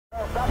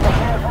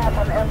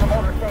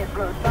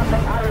route. Something,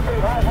 I repeat,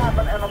 has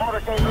happened in the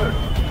motorcade route.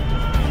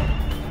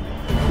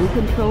 Who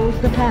controls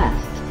the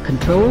past,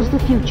 controls the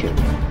future.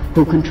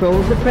 Who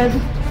controls the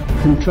present,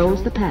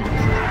 controls the past.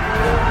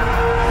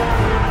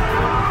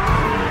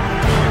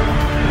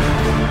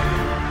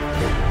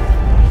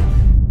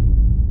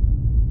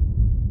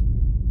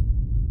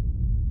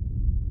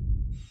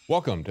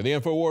 Welcome to the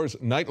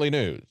INFOWARS Nightly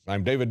News.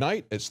 I'm David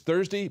Knight. It's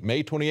Thursday,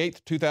 May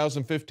 28th,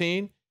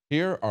 2015.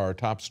 Here are our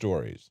top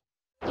stories.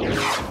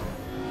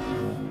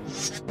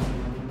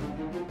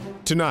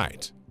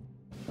 Tonight,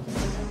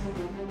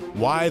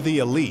 why the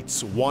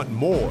elites want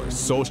more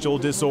social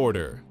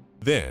disorder.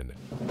 Then,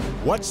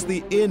 what's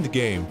the end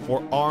game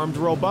for armed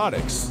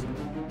robotics?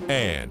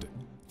 And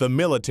the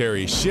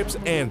military ships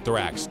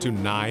anthrax to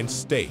 9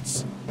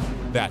 states.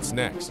 That's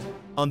next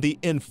on the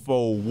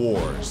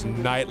INFOWARS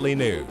Nightly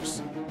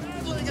News.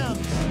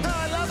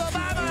 I love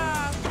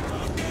Obama!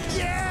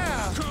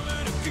 Yeah!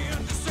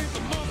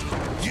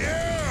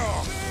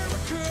 Yeah!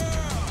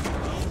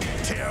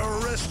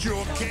 Terrorist,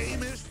 your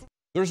game is...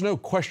 There's no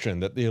question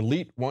that the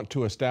elite want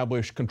to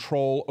establish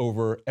control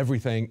over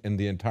everything in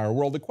the entire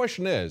world. The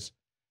question is,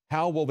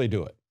 how will they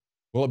do it?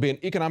 Will it be an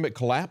economic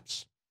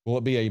collapse? Will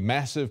it be a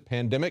massive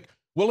pandemic?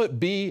 Will it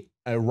be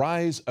a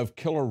rise of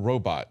killer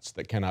robots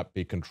that cannot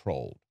be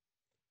controlled?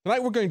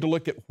 Tonight we're going to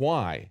look at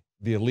why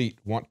the elite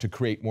want to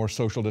create more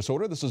social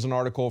disorder. This is an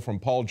article from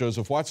Paul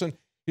Joseph Watson.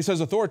 He says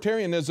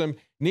authoritarianism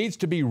needs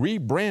to be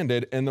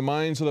rebranded in the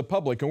minds of the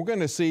public. And we're going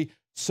to see,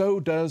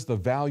 so does the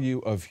value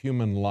of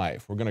human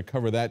life. We're going to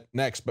cover that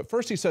next. But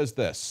first he says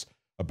this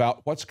about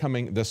what's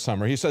coming this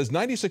summer. He says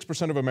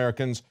 96% of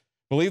Americans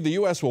believe the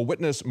U.S. will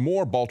witness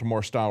more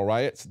Baltimore-style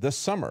riots this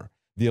summer.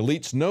 The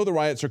elites know the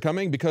riots are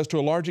coming because to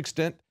a large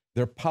extent,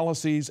 their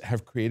policies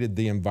have created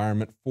the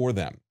environment for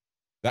them.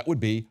 That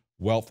would be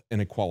wealth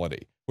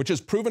inequality, which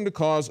has proven to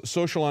cause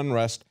social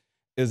unrest,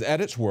 is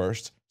at its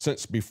worst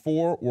since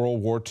before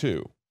World War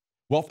II.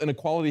 Wealth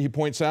inequality, he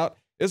points out,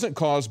 isn't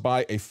caused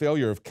by a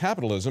failure of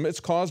capitalism. It's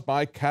caused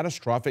by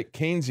catastrophic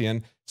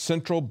Keynesian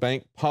central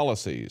bank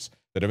policies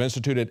that have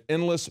instituted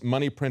endless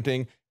money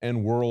printing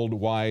and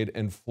worldwide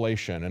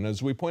inflation. And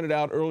as we pointed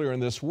out earlier in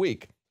this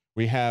week,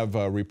 we have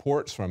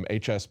reports from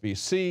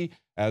HSBC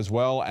as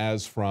well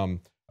as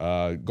from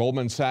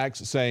Goldman Sachs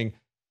saying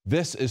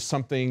this is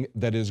something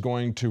that is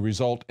going to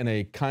result in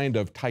a kind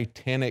of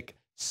Titanic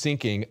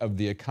sinking of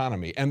the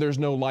economy. And there's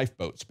no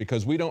lifeboats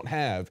because we don't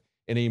have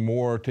any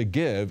more to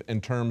give in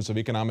terms of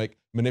economic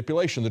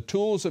manipulation. The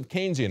tools of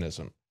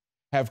Keynesianism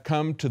have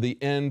come to the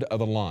end of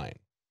the line.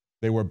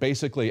 They were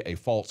basically a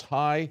false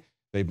high.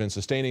 They've been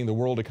sustaining the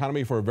world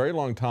economy for a very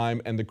long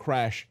time, and the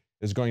crash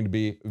is going to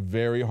be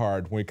very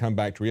hard when we come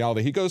back to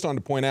reality. He goes on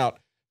to point out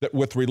that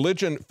with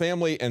religion,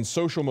 family, and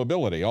social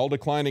mobility all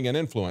declining in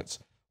influence,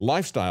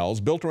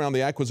 lifestyles built around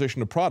the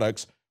acquisition of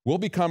products will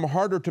become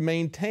harder to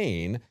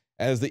maintain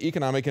as the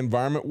economic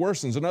environment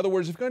worsens. In other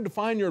words, if you're going to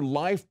define your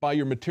life by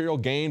your material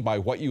gain, by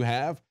what you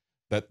have,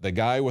 that the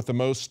guy with the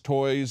most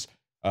toys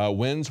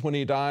wins when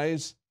he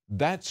dies,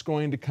 that's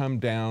going to come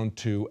down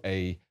to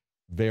a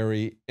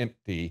very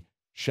empty,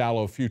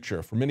 shallow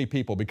future for many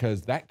people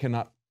because that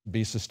cannot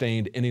be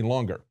sustained any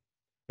longer.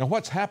 Now,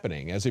 what's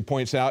happening, as he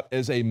points out,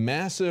 is a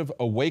massive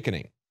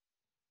awakening,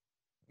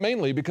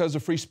 mainly because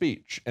of free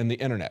speech and the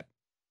internet.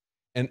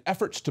 In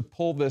efforts to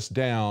pull this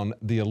down,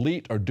 the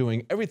elite are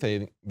doing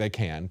everything they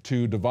can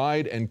to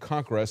divide and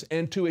conquer us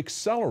and to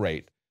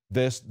accelerate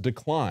this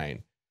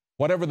decline.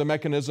 Whatever the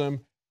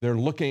mechanism, they're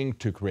looking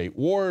to create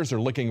wars,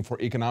 they're looking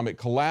for economic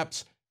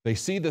collapse. They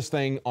see this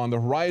thing on the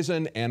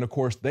horizon, and of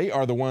course, they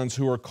are the ones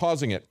who are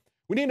causing it.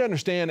 We need to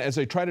understand, as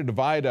they try to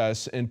divide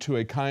us into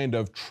a kind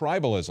of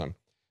tribalism,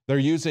 they're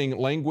using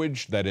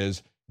language that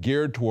is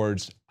geared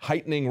towards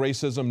heightening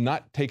racism,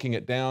 not taking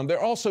it down. They're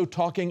also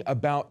talking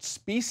about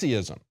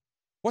speciesism.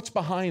 What's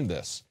behind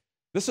this?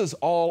 This is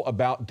all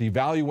about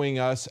devaluing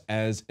us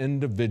as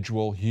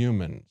individual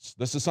humans.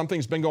 This is something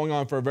that's been going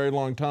on for a very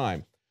long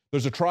time.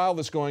 There's a trial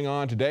that's going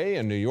on today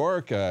in New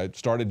York. It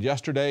started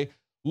yesterday,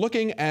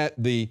 looking at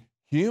the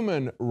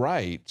human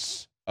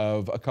rights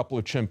of a couple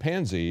of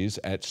chimpanzees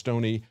at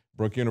Stony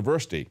Brook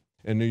University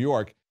in New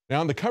York.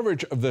 Now, in the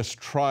coverage of this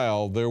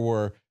trial, there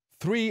were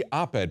 3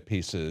 op-ed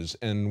pieces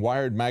in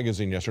Wired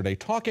magazine yesterday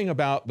talking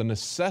about the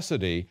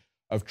necessity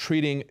of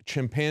treating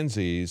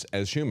chimpanzees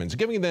as humans,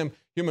 giving them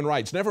human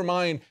rights. Never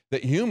mind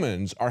that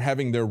humans are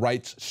having their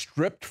rights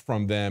stripped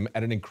from them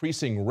at an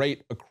increasing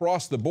rate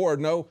across the board.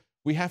 No,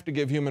 we have to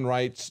give human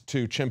rights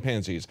to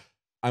chimpanzees.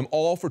 I'm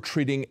all for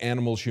treating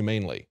animals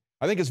humanely.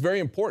 I think it's very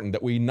important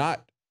that we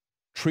not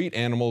treat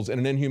animals in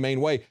an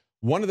inhumane way.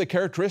 One of the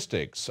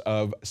characteristics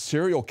of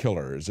serial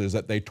killers is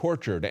that they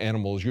tortured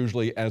animals,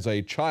 usually as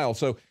a child.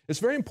 So it's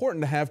very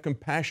important to have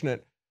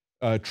compassionate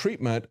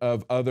treatment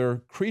of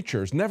other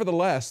creatures.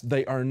 Nevertheless,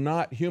 they are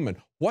not human.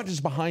 What is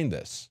behind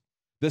this?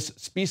 This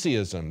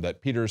speciesism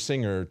that Peter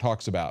Singer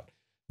talks about.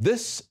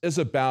 This is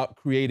about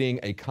creating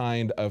a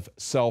kind of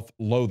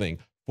self-loathing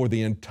for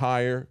the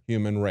entire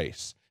human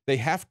race. They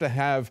have to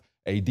have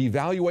a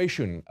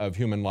devaluation of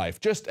human life,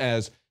 just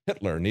as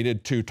Hitler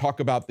needed to talk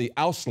about the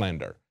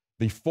Ausländer,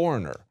 the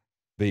foreigner,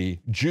 the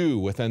Jew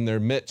within their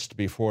midst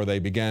before they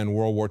began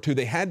World War II.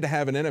 They had to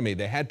have an enemy.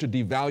 They had to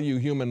devalue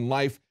human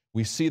life.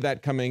 We see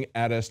that coming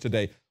at us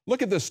today.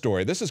 Look at this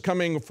story. This is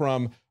coming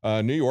from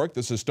New York.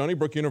 This is Stony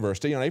Brook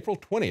University. On April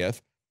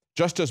 20th,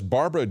 Justice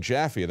Barbara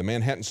Jaffe of the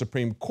Manhattan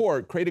Supreme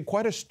Court created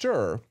quite a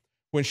stir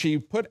when she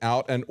put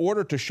out an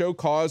order to show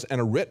cause and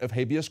a writ of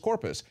habeas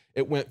corpus.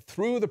 It went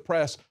through the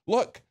press.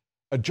 Look,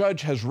 a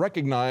judge has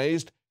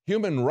recognized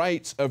human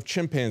rights of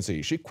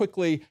chimpanzees. She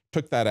quickly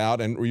took that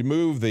out and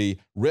removed the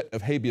writ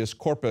of habeas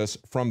corpus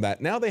from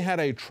that. Now they had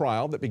a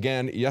trial that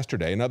began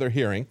yesterday, another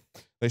hearing.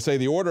 They say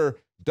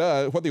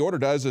what the order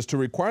does is to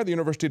require the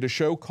university to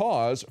show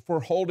cause for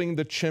holding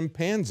the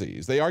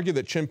chimpanzees. They argue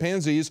that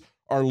chimpanzees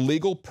are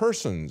legal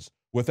persons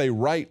with a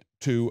right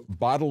to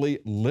bodily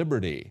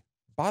liberty.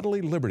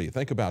 Bodily liberty,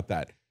 think about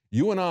that.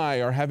 You and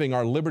I are having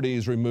our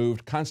liberties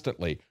removed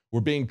constantly.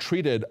 We're being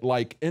treated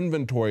like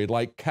inventory,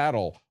 like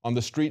cattle on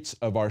the streets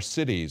of our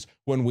cities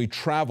when we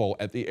travel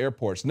at the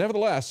airports.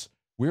 Nevertheless,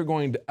 we're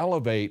going to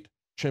elevate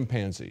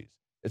chimpanzees.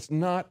 It's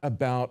not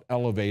about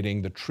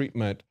elevating the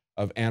treatment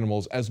of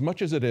animals as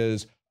much as it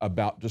is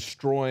about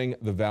destroying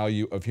the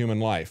value of human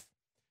life.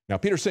 Now,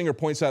 Peter Singer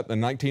points out that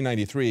in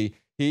 1993,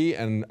 he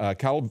and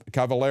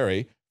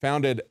Cavallari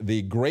founded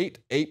the Great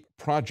Ape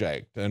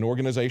Project, an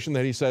organization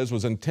that he says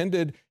was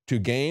intended to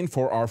gain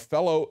for our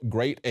fellow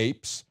great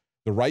apes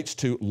the rights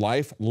to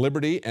life,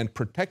 liberty, and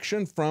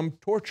protection from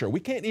torture.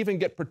 We can't even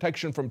get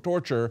protection from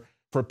torture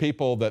for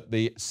people that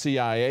the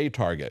CIA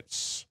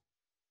targets.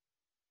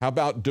 How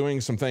about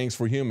doing some things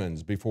for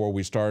humans before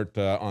we start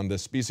on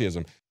this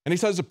speciesism? And he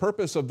says the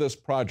purpose of this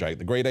project,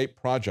 the Great Ape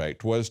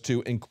Project, was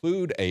to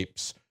include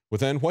apes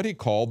within what he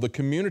called the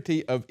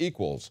community of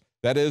equals.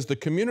 That is, the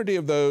community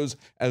of those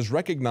as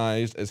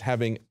recognized as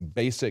having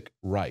basic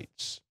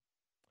rights.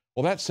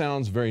 Well, that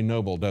sounds very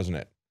noble, doesn't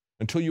it?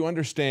 Until you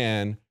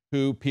understand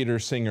who Peter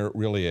Singer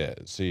really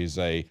is. He's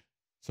a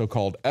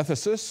so-called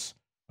ethicist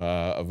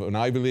of an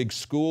Ivy League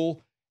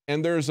school,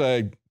 and there's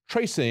a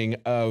tracing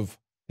of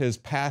his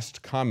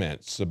past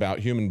comments about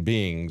human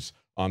beings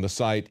on the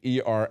site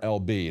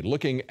ERLB,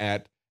 looking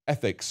at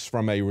ethics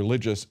from a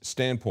religious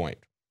standpoint.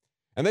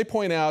 And they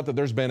point out that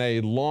there's been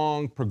a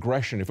long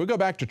progression. If we go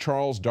back to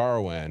Charles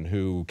Darwin,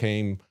 who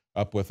came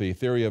up with the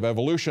theory of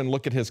evolution,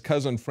 look at his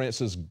cousin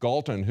Francis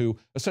Galton, who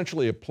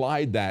essentially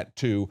applied that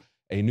to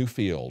a new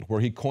field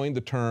where he coined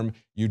the term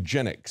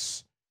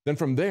eugenics. Then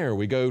from there,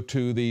 we go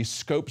to the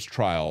Scopes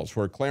trials,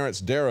 where Clarence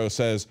Darrow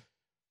says,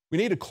 we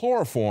need to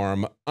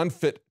chloroform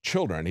unfit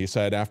children. He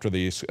said after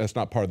that's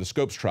not part of the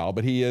Scopes trial,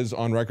 but he is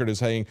on record as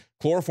saying,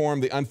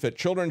 chloroform the unfit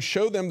children,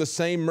 show them the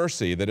same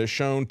mercy that is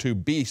shown to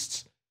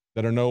beasts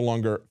that are no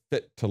longer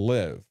fit to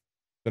live.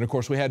 Then, of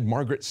course, we had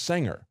Margaret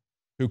Sanger,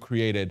 who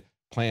created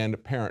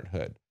Planned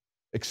Parenthood,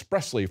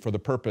 expressly for the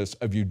purpose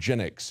of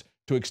eugenics,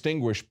 to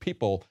extinguish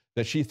people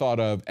that she thought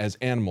of as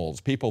animals,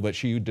 people that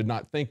she did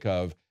not think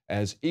of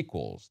as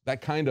equals.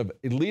 That kind of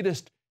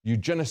elitist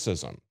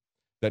eugenicism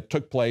that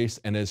took place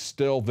and is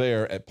still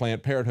there at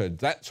Planned Parenthood.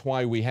 That's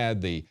why we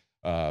had the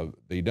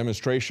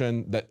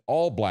demonstration that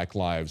all Black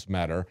lives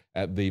matter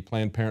at the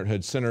Planned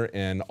Parenthood Center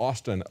in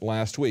Austin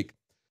last week.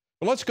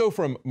 But let's go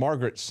from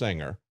Margaret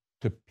Sanger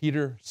to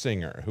Peter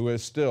Singer, who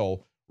is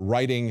still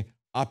writing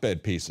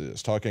op-ed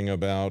pieces talking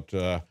about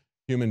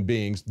human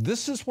beings.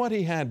 This is what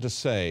he had to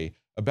say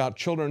about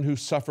children who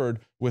suffered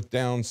with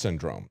Down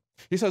syndrome.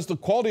 He says the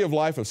quality of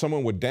life of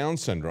someone with Down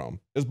syndrome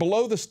is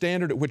below the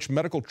standard at which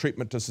medical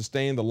treatment to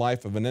sustain the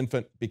life of an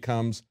infant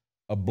becomes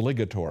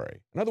obligatory.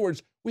 In other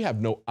words, we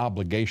have no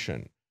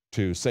obligation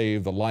to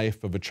save the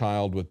life of a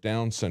child with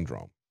Down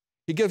syndrome.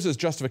 He gives his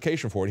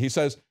justification for it. He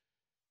says,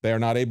 they are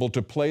not able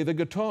to play the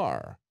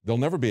guitar. They'll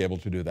never be able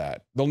to do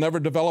that. They'll never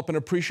develop an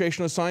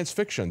appreciation of science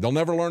fiction. They'll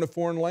never learn a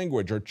foreign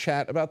language or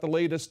chat about the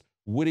latest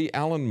Woody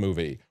Allen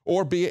movie,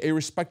 or be a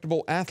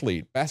respectable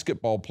athlete,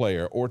 basketball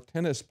player, or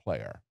tennis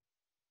player.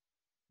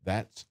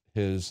 That's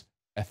his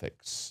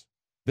ethics.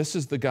 This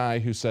is the guy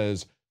who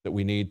says that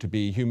we need to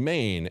be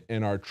humane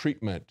in our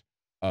treatment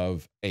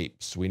of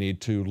apes. We need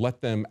to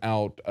let them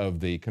out of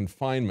the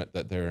confinement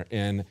that they're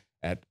in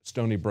at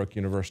Stony Brook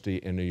University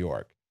in New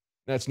York.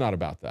 And it's not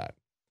about that.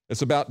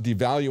 It's about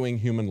devaluing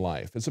human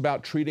life. It's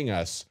about treating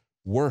us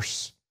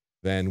worse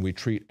than we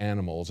treat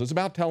animals. It's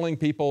about telling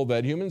people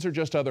that humans are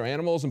just other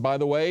animals, and by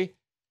the way,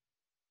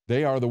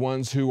 they are the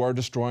ones who are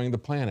destroying the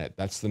planet.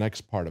 That's the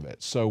next part of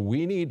it. So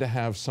we need to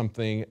have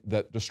something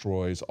that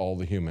destroys all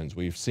the humans.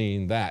 We've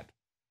seen that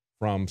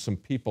from some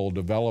people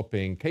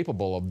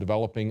capable of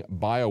developing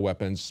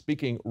bioweapons,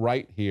 speaking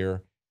right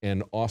here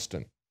in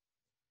Austin.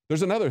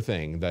 There's another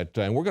thing that,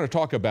 and we're going to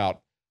talk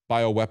about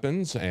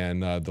bioweapons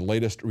and the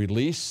latest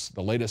release,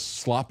 the latest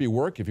sloppy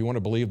work, if you want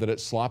to believe that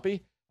it's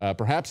sloppy.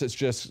 Perhaps it's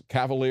just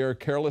cavalier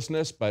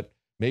carelessness, but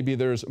maybe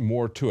there's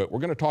more to it. We're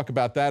going to talk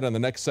about that in the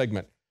next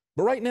segment.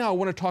 But right now, I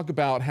want to talk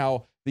about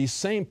how these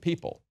same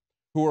people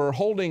who are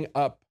holding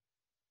up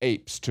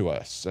apes to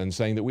us and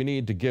saying that we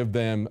need to give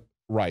them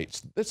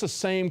rights, it's the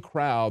same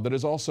crowd that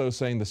is also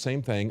saying the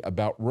same thing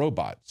about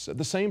robots. At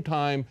the same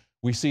time,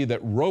 we see that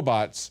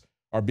robots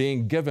are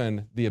being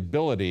given the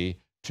ability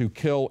to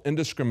kill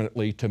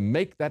indiscriminately, to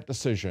make that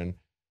decision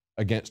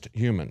against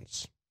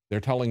humans. They're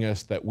telling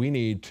us that we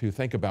need to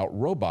think about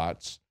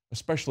robots,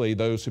 especially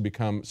those who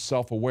become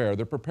self-aware.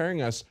 They're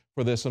preparing us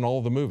for this in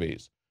all the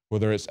movies.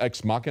 Whether it's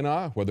Ex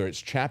Machina, whether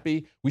it's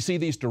Chappie, we see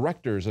these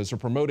directors as they're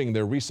promoting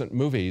their recent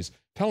movies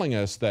telling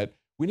us that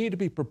we need to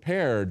be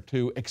prepared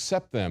to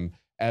accept them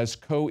as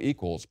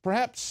co-equals.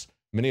 Perhaps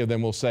many of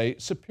them will say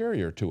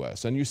superior to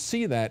us. And you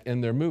see that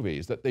in their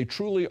movies, that they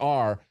truly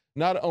are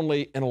not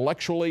only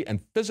intellectually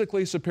and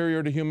physically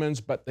superior to humans,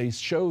 but they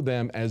show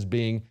them as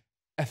being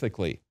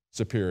ethically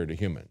superior to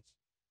humans.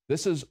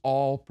 This is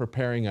all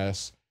preparing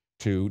us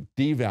to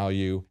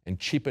devalue and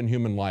cheapen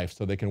human life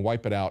so they can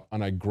wipe it out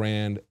on a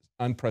grand,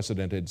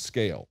 unprecedented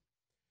scale.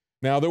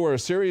 Now, there were a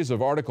series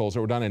of articles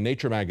that were done in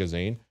Nature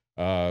magazine.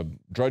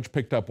 Drudge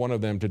picked up one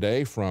of them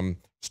today from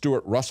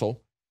Stuart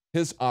Russell.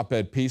 His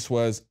op-ed piece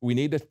was, "We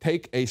need to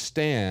take a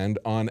stand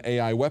on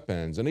AI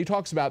weapons." And he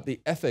talks about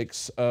the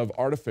ethics of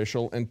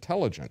artificial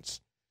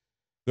intelligence.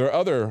 There are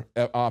other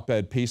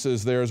op-ed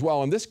pieces there as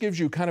well, and this gives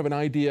you kind of an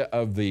idea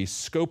of the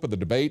scope of the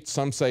debate.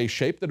 Some say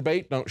shape the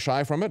debate, don't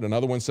shy from it.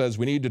 Another one says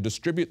we need to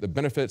distribute the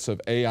benefits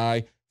of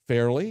AI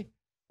fairly.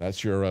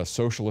 That's your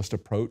socialist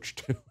approach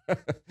to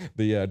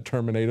the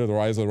Terminator, the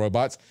rise of the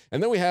robots.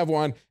 And then we have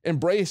one,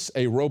 embrace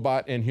a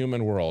robot in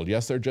human world.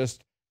 Yes, they're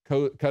just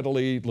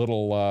cuddly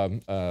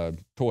little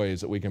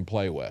toys that we can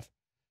play with.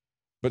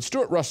 But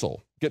Stuart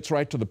Russell gets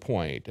right to the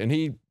point, and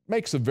he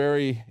makes a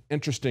very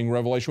interesting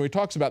revelation. He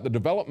talks about the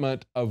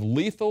development of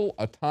lethal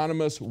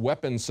autonomous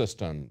weapon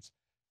systems,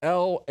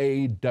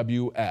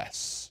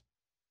 LAWS.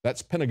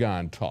 That's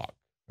Pentagon talk,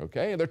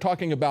 okay? And they're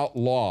talking about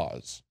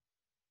laws.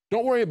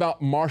 Don't worry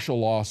about martial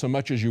law so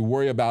much as you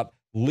worry about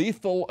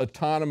lethal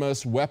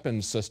autonomous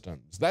weapon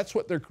systems. That's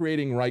what they're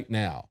creating right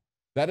now.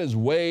 That is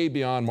way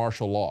beyond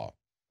martial law.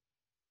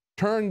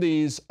 Turn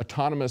these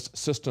autonomous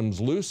systems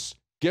loose,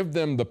 give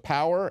them the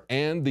power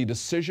and the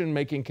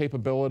decision-making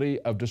capability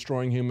of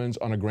destroying humans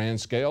on a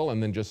grand scale,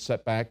 and then just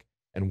sit back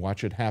and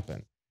watch it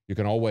happen. You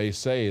can always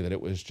say that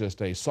it was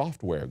just a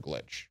software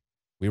glitch.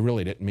 We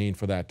really didn't mean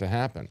for that to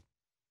happen.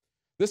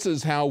 This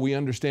is how we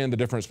understand the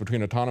difference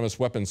between autonomous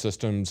weapon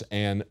systems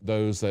and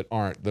those that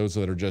aren't, those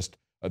that are just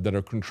that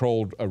are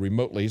controlled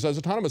remotely. He says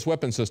autonomous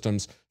weapon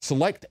systems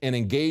select and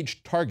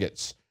engage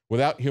targets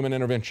without human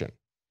intervention.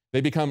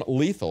 They become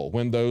lethal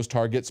when those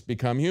targets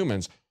become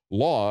humans.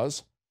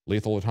 Laws,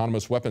 lethal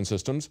autonomous weapon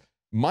systems,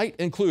 might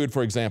include,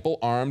 for example,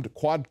 armed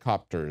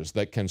quadcopters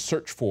that can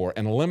search for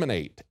and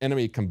eliminate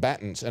enemy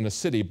combatants in a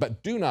city,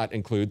 but do not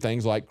include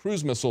things like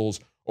cruise missiles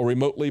or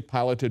remotely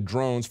piloted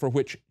drones for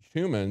which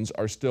humans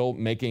are still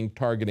making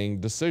targeting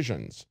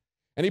decisions.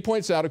 And he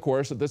points out, of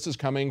course, that this is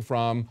coming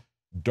from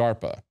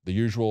DARPA, the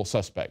usual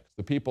suspects,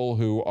 the people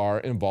who are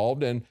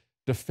involved in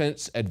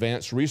defense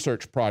advanced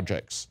research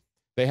projects.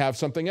 They have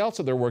something else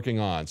that they're working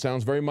on.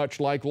 Sounds very much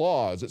like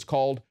laws. It's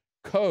called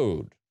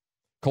code.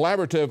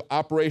 Collaborative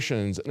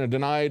operations in a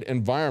denied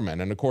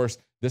environment. And of course,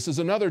 this is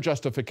another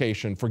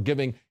justification for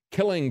giving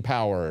killing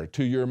power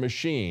to your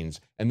machines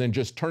and then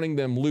just turning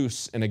them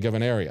loose in a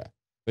given area.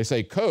 They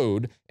say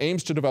code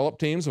aims to develop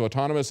teams of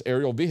autonomous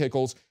aerial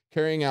vehicles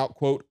carrying out,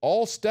 quote,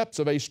 all steps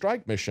of a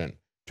strike mission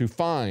to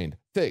find,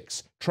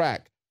 fix,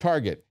 track,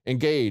 target,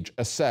 engage,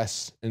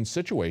 assess in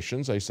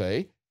situations, they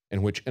say,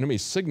 in which enemy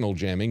signal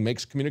jamming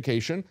makes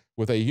communication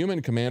with a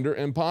human commander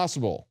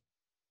impossible.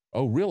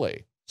 Oh,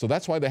 really? So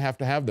that's why they have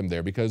to have them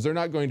there, because they're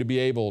not going to be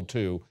able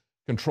to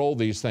control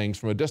these things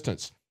from a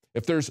distance.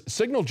 If there's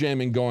signal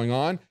jamming going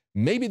on,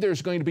 maybe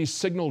there's going to be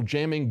signal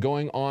jamming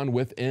going on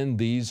within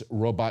these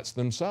robots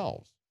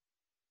themselves.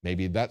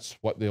 Maybe that's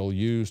what they'll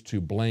use to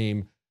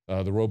blame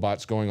the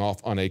robots going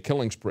off on a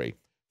killing spree.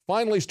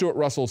 Finally, Stuart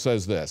Russell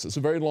says this. It's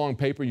a very long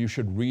paper. You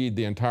should read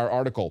the entire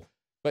article.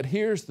 But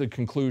here's the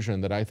conclusion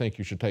that I think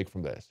you should take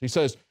from this. He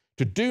says,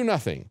 to do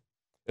nothing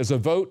is a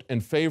vote in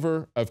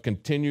favor of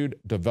continued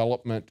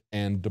development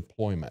and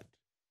deployment.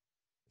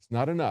 It's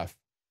not enough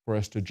for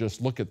us to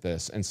just look at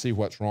this and see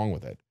what's wrong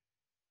with it.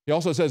 He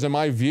also says, in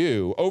my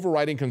view,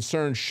 overriding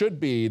concern should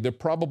be the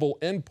probable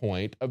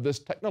endpoint of this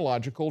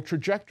technological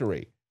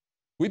trajectory.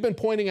 We've been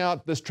pointing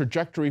out this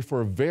trajectory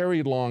for a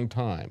very long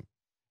time.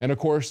 And of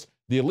course,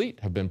 the elite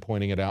have been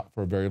pointing it out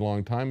for a very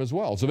long time as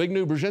well.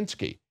 Zbigniew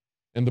Brzezinski,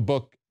 in the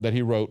book that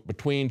he wrote,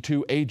 Between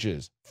Two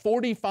Ages,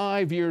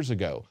 45 years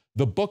ago,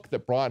 the book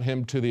that brought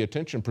him to the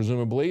attention,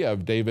 presumably,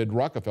 of David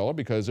Rockefeller,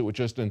 because it was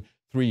just in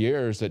 3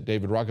 years that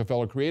David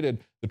Rockefeller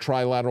created the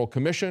Trilateral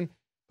Commission,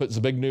 put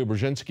Zbigniew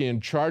Brzezinski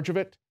in charge of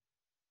it.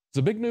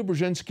 Zbigniew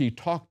Brzezinski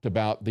talked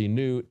about the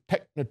new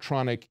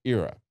technotronic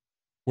era,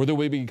 where there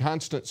will be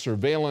constant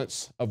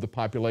surveillance of the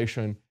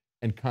population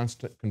and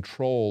constant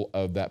control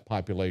of that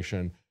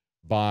population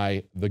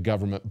by the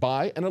government,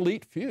 by an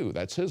elite few.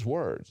 That's his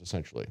words,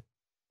 essentially.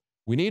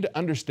 We need to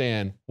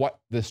understand what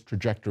this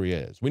trajectory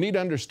is. We need to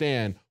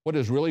understand what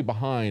is really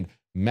behind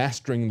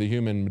mastering the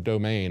human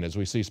domain, as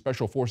we see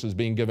special forces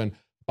being given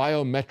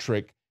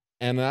biometric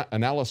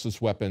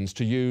analysis weapons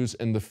to use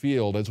in the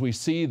field, as we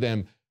see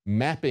them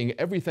mapping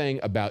everything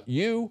about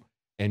you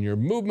and your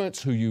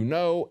movements, who you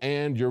know,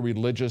 and your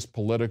religious,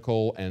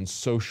 political, and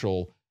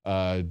social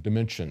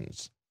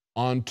dimensions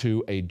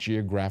onto a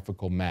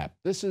geographical map.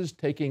 This is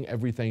taking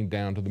everything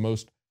down to the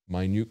most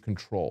minute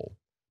control.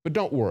 But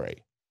don't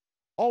worry.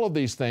 All of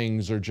these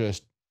things are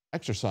just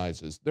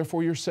exercises. They're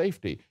for your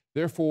safety.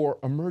 They're for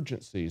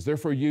emergencies. They're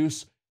for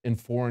use in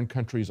foreign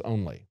countries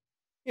only.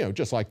 You know,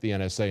 just like the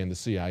NSA and the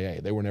CIA.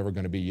 They were never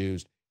going to be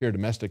used here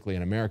domestically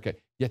in America,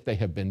 yet they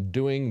have been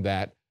doing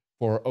that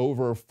for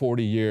over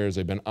 40 years.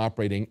 They've been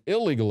operating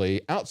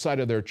illegally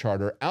outside of their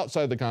charter,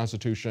 outside of the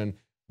Constitution,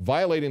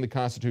 violating the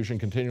Constitution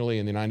continually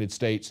in the United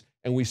States,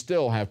 and we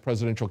still have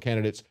presidential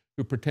candidates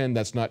who pretend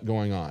that's not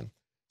going on.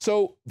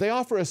 So they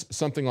offer us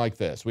something like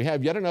this. We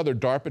have yet another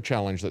DARPA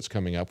challenge that's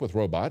coming up with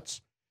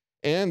robots,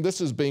 and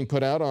this is being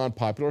put out on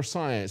Popular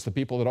Science, the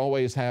people that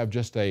always have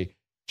just a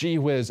gee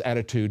whiz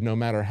attitude, no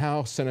matter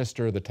how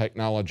sinister the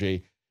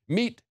technology.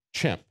 Meet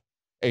Chimp,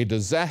 a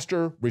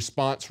disaster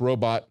response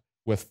robot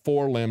with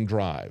 4-limb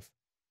drive.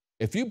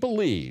 If you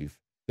believe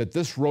that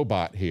this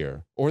robot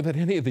here, or that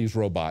any of these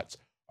robots,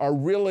 are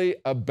really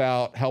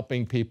about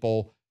helping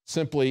people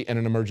simply in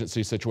an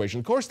emergency situation.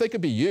 Of course, they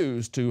could be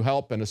used to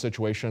help in a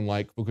situation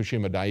like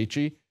Fukushima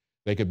Daiichi.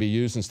 They could be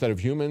used instead of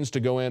humans to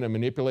go in and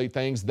manipulate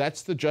things.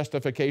 That's the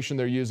justification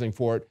they're using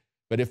for it.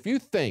 But if you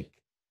think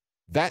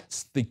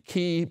that's the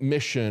key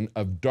mission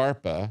of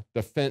DARPA,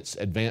 Defense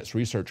Advanced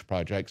Research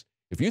Projects,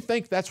 if you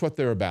think that's what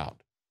they're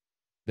about,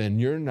 then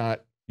you're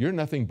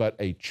nothing but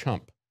a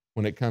chump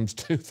when it comes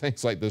to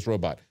things like this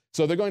robot.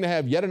 So they're going to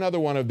have yet another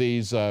one of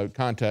these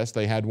contests.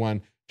 They had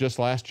one just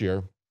last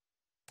year.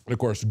 And of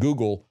course,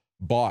 Google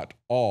bought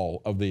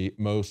all of the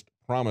most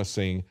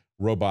promising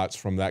robots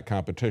from that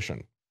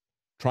competition,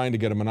 trying to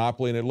get a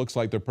monopoly. And it looks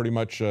like they're pretty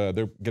much,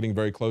 they're getting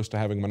very close to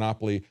having a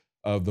monopoly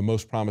of the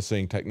most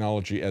promising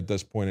technology at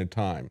this point in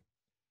time.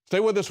 Stay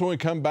with us when we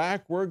come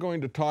back. We're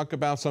going to talk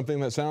about something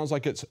that sounds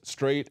like it's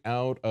straight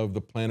out of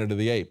the Planet of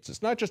the Apes.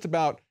 It's not just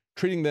about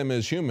treating them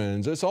as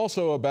humans. It's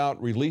also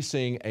about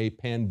releasing a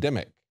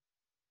pandemic.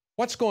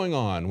 What's going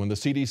on when the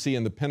CDC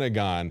and the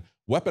Pentagon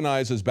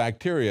weaponizes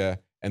bacteria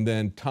and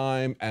then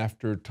time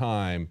after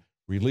time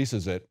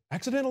releases it,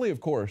 accidentally of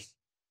course,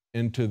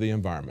 into the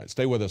environment?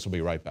 Stay with us, we'll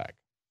be right back.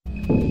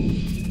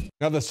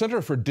 Now, the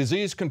Center for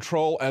Disease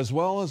Control as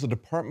well as the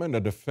Department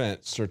of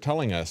Defense are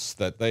telling us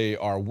that they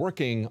are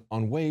working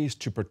on ways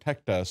to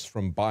protect us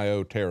from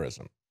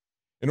bioterrorism.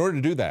 In order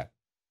to do that,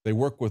 they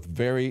work with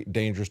very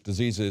dangerous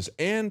diseases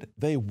and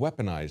they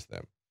weaponize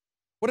them.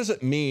 What does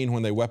it mean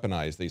when they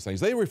weaponize these things?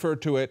 They refer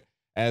to it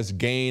as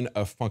gain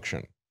of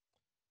function.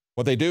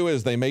 What they do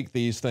is they make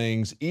these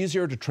things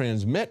easier to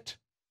transmit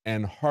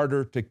and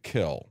harder to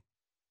kill.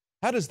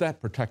 How does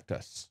that protect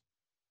us?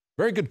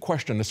 Very good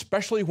question,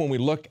 especially when we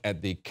look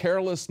at the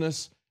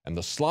carelessness and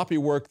the sloppy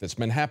work that's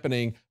been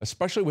happening,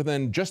 especially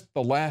within just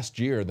the last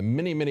year, the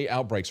many, many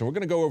outbreaks. And we're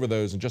going to go over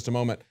those in just a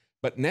moment.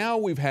 But now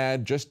we've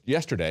had, just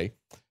yesterday,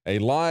 a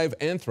live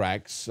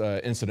anthrax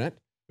incident.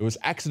 It was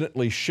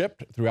accidentally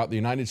shipped throughout the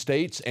United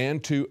States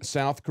and to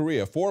South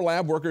Korea. 4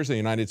 lab workers in the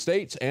United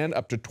States and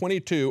up to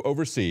 22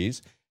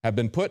 overseas have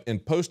been put in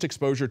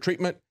post-exposure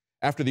treatment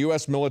after the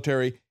U.S.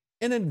 military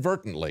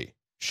inadvertently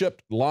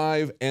shipped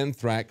live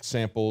anthrax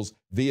samples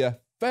via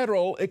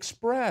Federal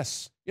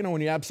Express. You know,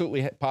 when you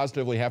absolutely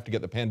positively have to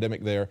get the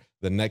pandemic there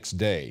the next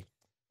day.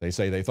 They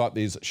say they thought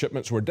these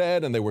shipments were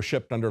dead and they were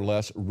shipped under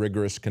less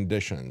rigorous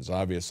conditions,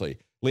 obviously.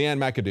 Leanne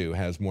McAdoo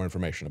has more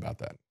information about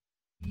that.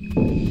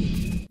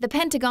 The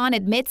Pentagon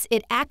admits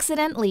it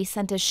accidentally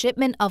sent a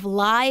shipment of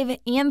live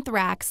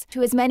anthrax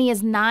to as many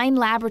as 9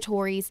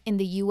 laboratories in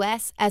the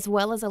U.S. as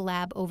well as a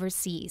lab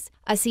overseas.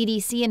 A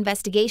CDC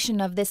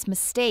investigation of this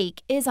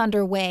mistake is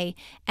underway,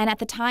 and at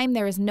the time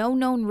there is no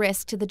known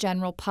risk to the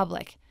general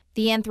public.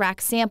 The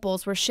anthrax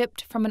samples were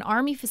shipped from an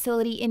Army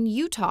facility in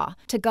Utah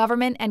to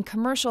government and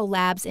commercial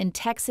labs in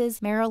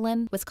Texas,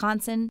 Maryland,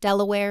 Wisconsin,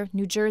 Delaware,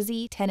 New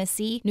Jersey,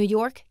 Tennessee, New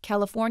York,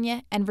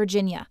 California, and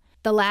Virginia.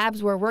 The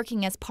labs were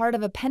working as part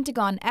of a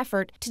Pentagon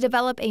effort to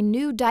develop a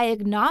new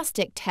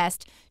diagnostic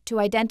test to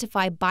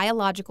identify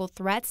biological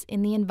threats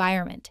in the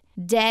environment.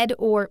 Dead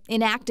or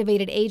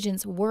inactivated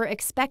agents were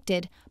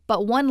expected,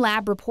 but one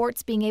lab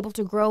reports being able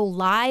to grow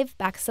live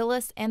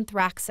Bacillus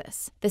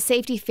anthracis. The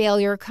safety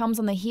failure comes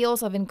on the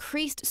heels of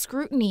increased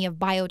scrutiny of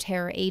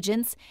bioterror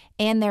agents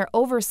and their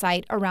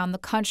oversight around the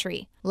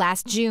country.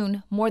 Last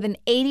June, more than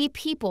 80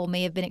 people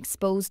may have been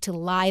exposed to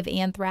live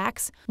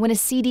anthrax when a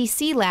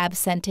CDC lab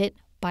sent it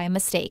by a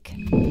mistake.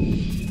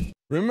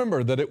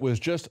 Remember that it was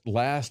just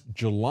last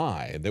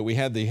July that we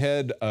had the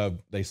head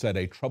of, they said,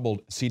 a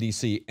troubled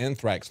CDC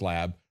anthrax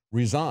lab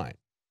resign.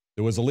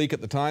 There was a leak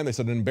at the time. They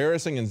said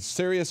embarrassing and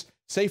serious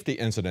safety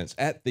incidents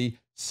at the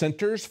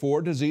Centers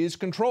for Disease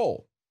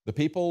Control. The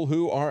people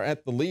who are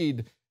at the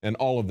lead in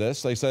all of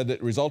this, they said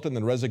it resulted in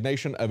the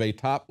resignation of a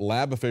top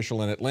lab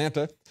official in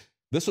Atlanta.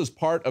 This was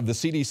part of the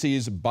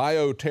CDC's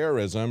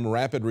bioterrorism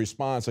rapid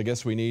response. I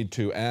guess we need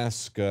to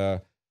ask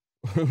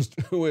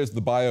who is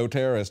the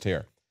bioterrorist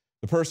here?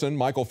 The person,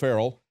 Michael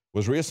Farrell,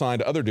 was reassigned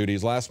to other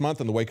duties last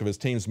month in the wake of his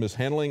team's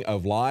mishandling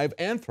of live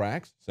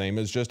anthrax, same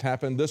as just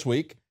happened this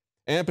week,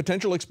 and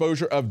potential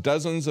exposure of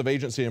dozens of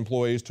agency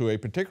employees to a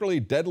particularly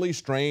deadly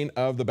strain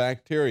of the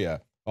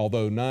bacteria,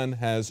 although none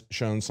has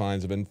shown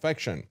signs of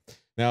infection.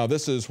 Now,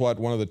 this is what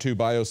one of the two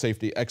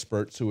biosafety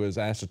experts who was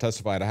asked to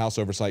testify at a House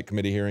Oversight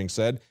Committee hearing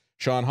said.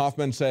 Sean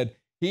Hoffman said,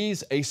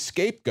 "He's a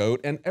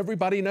scapegoat, and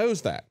everybody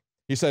knows that."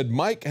 He said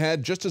Mike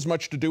had just as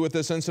much to do with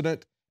this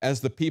incident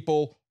as the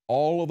people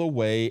all of the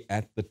way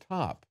at the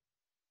top.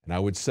 And I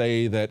would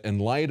say that in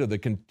light of the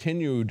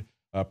continued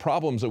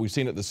problems that we've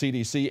seen at the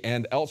CDC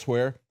and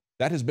elsewhere,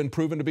 that has been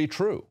proven to be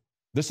true.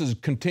 This has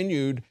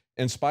continued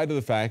in spite of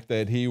the fact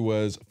that he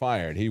was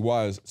fired. He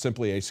was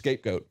simply a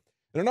scapegoat.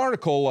 In an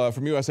article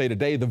from USA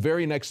Today the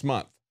very next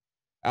month,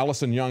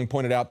 Allison Young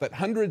pointed out that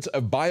hundreds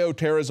of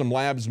bioterrorism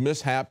labs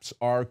mishaps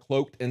are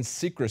cloaked in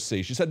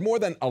secrecy. She said more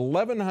than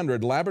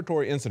 1,100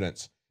 laboratory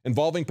incidents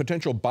involving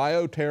potential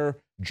bioterror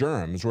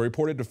germs were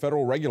reported to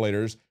federal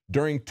regulators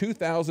during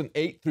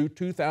 2008 through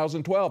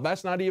 2012.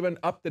 That's not even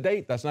up to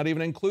date. That's not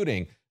even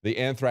including the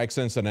anthrax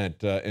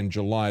incident in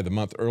July, the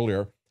month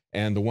earlier,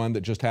 and the one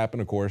that just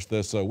happened, of course,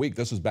 this week.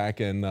 This was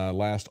back in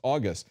last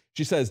August.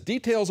 She says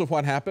details of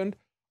what happened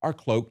are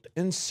cloaked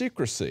in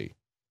secrecy.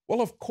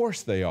 Well, of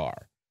course they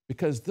are,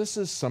 because this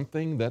is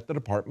something that the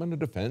Department of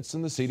Defense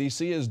and the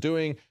CDC is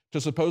doing to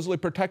supposedly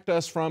protect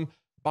us from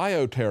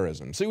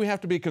bioterrorism. See, we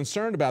have to be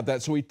concerned about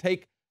that, so we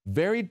take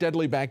very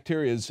deadly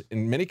bacteria,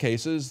 in many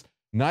cases,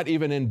 not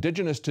even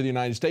indigenous to the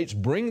United States,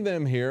 bring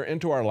them here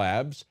into our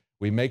labs.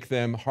 We make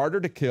them harder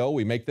to kill.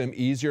 We make them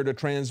easier to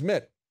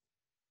transmit.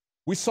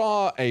 We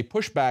saw a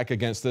pushback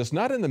against this,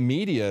 not in the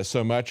media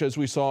so much as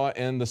we saw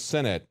in the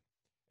Senate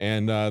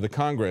and the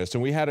Congress.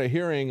 And we had a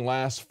hearing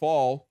last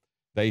fall.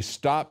 They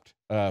stopped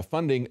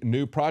funding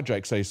new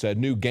projects, they said,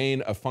 new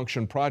gain of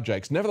function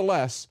projects.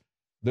 Nevertheless,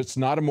 that's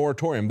not a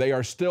moratorium. They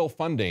are still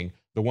funding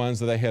the ones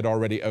that they had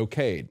already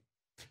okayed.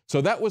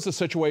 So that was the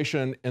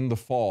situation in the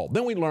fall.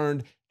 Then we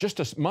learned just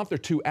a month or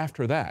two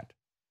after that,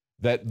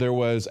 that there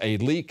was a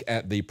leak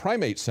at the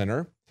Primate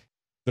Center.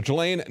 The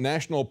Tulane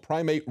National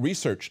Primate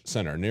Research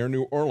Center near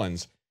New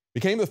Orleans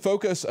became the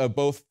focus of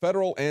both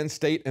federal and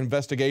state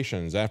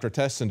investigations after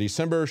tests in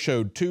December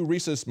showed 2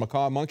 rhesus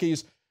macaque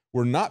monkeys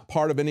were not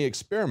part of any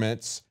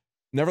experiments,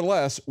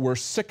 nevertheless were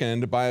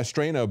sickened by a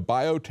strain of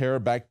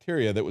bioterror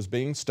bacteria that was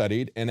being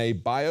studied in a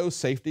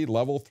biosafety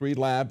level 3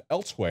 lab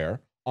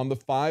elsewhere on the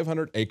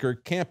 500-acre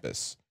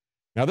campus.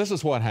 Now, this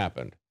is what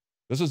happened.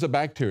 This is a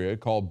bacteria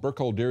called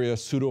Burkholderia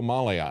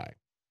pseudomallei.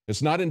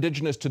 It's not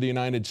indigenous to the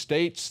United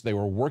States. They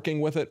were working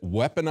with it,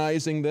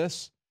 weaponizing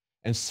this,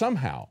 and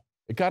somehow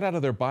it got out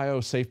of their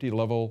biosafety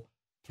level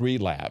 3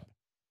 lab.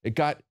 It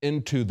got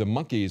into the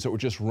monkeys that were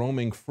just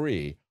roaming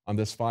free on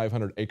this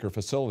 500-acre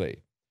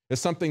facility. It's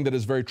something that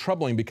is very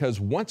troubling because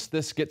once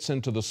this gets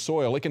into the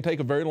soil, it can take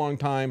a very long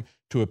time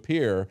to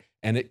appear,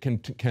 and it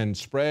can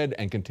spread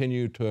and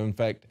continue to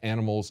infect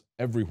animals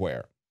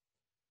everywhere.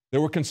 They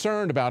were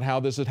concerned about how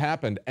this had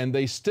happened, and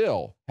they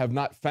still have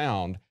not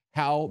found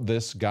how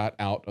this got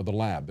out of the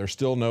lab. There's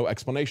still no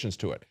explanations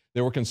to it.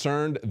 They were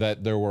concerned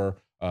that there were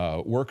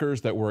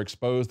workers that were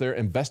exposed there,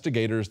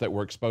 investigators that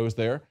were exposed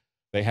there.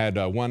 They had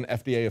one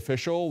FDA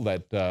official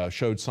that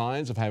showed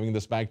signs of having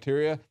this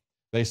bacteria.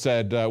 They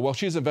said, well,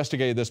 she's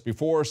investigated this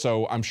before,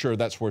 so I'm sure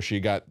that's where she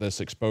got this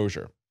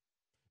exposure.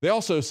 They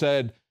also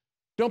said,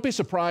 don't be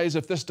surprised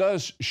if this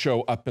does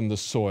show up in the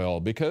soil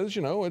because,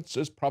 you know,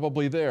 it's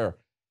probably there.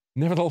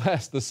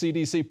 Nevertheless, the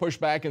CDC pushed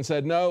back and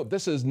said, no,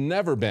 this has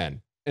never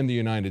been in the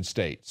United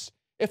States.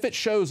 If it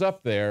shows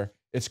up there,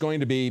 it's going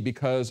to be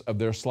because of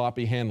their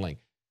sloppy handling.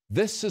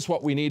 This is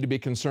what we need to be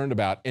concerned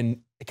about.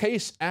 In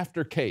case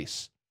after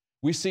case,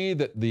 we see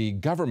that the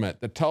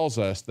government that tells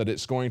us that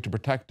it's going to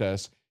protect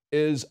us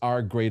is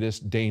our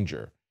greatest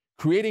danger.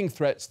 Creating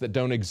threats that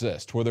don't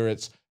exist, whether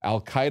it's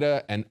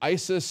Al-Qaeda and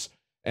ISIS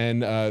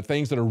and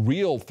things that are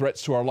real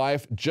threats to our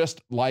life,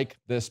 just like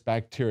this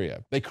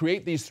bacteria. They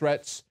create these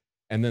threats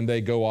and then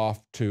they go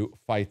off to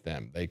fight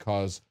them. They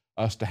cause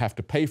us to have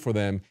to pay for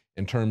them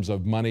in terms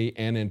of money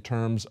and in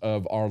terms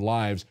of our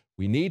lives.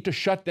 We need to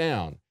shut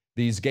down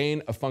these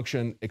gain of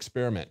function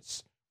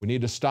experiments. We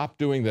need to stop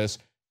doing this.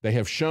 They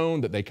have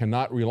shown that they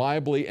cannot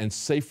reliably and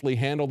safely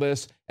handle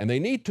this, and they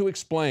need to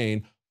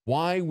explain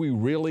why we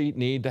really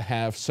need to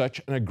have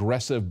such an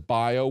aggressive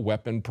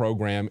bioweapon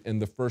program in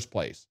the first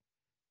place.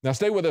 Now,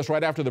 stay with us.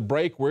 Right after the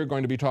break, we're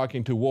going to be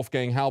talking to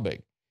Wolfgang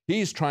Halbig.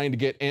 He's trying to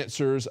get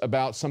answers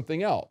about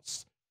something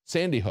else,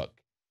 Sandy Hook.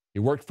 He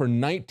worked for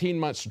 19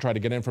 months to try to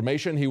get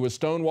information. He was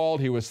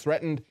stonewalled. He was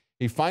threatened.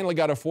 He finally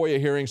got a FOIA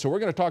hearing. So we're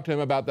going to talk to him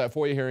about that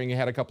FOIA hearing he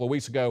had a couple of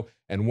weeks ago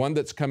and one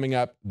that's coming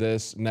up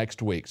this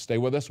next week. Stay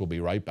with us. We'll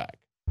be right back.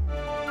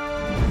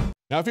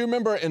 Now, if you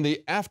remember, in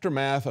the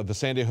aftermath of the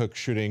Sandy Hook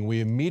shooting, we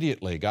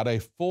immediately got a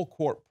full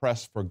court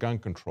press for gun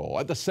control.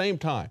 At the same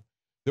time,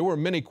 there were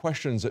many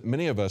questions that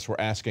many of us were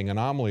asking,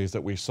 anomalies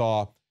that we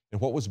saw in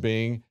what was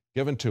being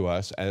given to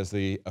us as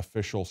the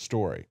official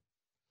story.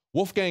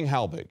 Wolfgang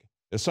Halbig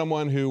is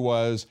someone who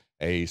was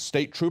a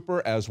state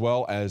trooper as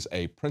well as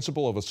a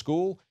principal of a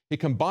school. he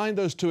combined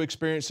those two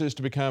experiences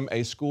to become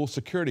a school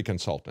security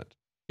consultant.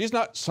 He's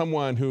not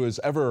someone who has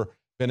ever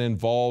been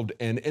involved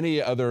in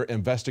any other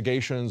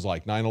investigations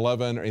like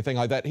 9/11 or anything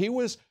like that. He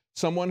was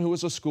someone who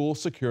was a school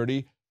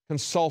security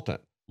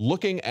consultant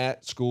looking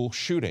at school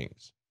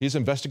shootings. He's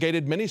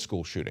investigated many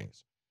school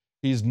shootings.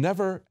 He's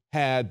never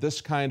had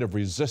this kind of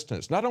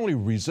resistance, not only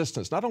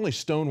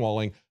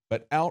stonewalling,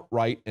 but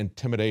outright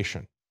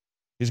intimidation.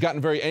 He's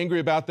gotten very angry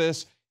about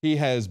this. He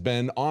has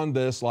been on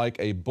this like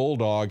a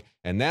bulldog.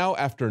 And now,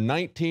 after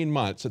 19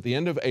 months, at the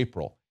end of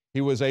April, he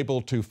was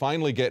able to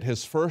finally get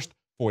his first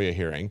FOIA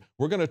hearing.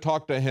 We're going to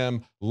talk to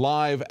him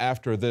live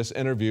after this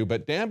interview.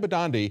 But Dan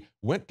Bidandi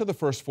went to the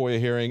first FOIA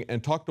hearing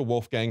and talked to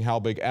Wolfgang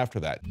Halbig after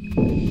that.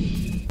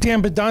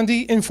 Dan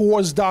Bidandi,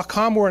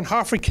 INFOWARS.com. We're in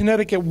Hartford,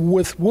 Connecticut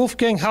with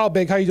Wolfgang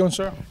Halbig. How you doing,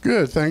 sir?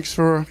 Good. Thanks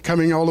for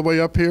coming all the way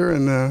up here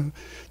and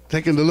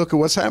taking a look at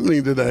what's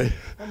happening today.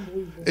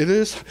 It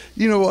is,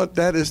 you know what,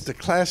 that is the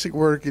classic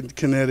work in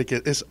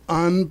Connecticut. It's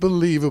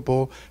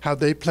unbelievable how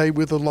they play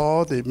with the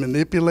law, they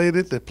manipulate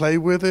it, they play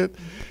with it,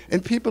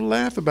 and people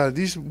laugh about it.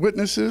 These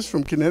witnesses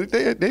from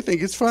Connecticut, they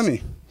think it's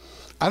funny.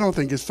 I don't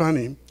think it's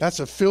funny.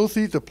 That's a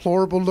filthy,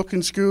 deplorable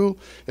looking school.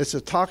 It's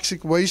a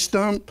toxic waste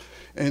dump,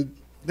 and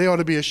they ought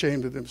to be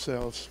ashamed of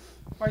themselves.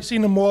 I've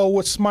seen them all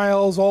with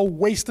smiles, all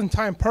wasting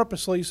time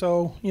purposely,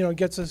 so, you know, it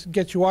gets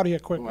you out of here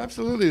quick. Oh,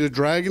 absolutely. They're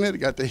dragging it. They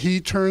got the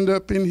heat turned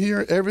up in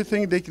here,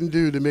 everything they can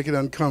do to make it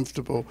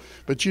uncomfortable.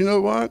 But you know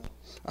what?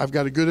 I've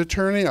got a good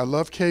attorney. I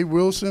love Kay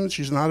Wilson.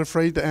 She's not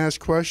afraid to ask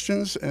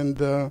questions, and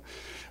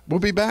we'll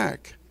be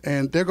back.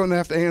 And they're going to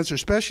have to answer,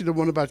 especially the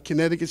one about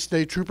Connecticut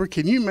State Trooper.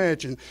 Can you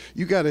imagine?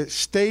 You got a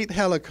state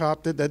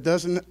helicopter that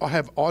doesn't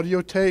have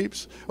audio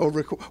tapes or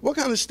record. What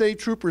kind of state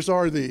troopers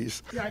are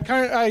these? Yeah,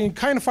 I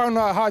kind of found it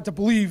hard to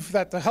believe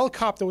that the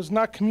helicopter was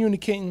not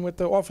communicating with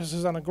the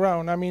officers on the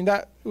ground. I mean,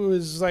 that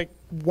was like,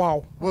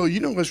 wow. Well, you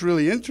know what's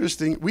really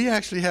interesting? We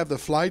actually have the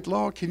flight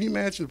log. Can you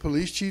imagine the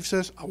police chief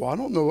says, oh, I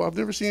don't know, I've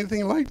never seen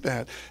anything like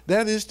that.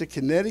 That is the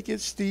Connecticut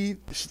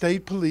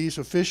State Police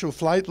official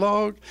flight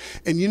log.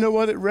 And you know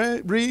what it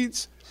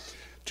reads?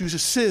 To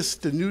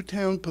assist the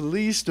Newtown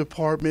Police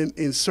Department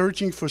in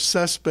searching for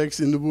suspects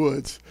in the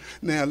woods.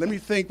 Now, let me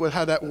think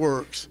how that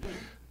works.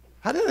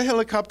 How did a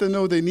helicopter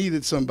know they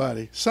needed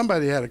somebody?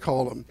 Somebody had to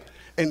call them.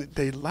 And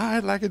they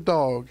lied like a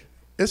dog.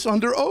 It's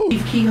under oath.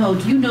 Chief Kehoe,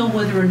 do you know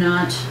whether or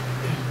not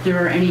there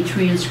are any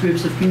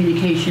transcripts of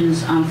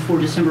communications for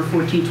December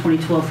 14,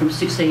 2012 from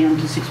 6 a.m.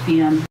 to 6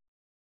 p.m.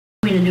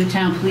 between the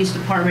Newtown Police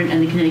Department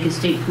and the Connecticut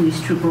State Police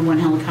Trooper 1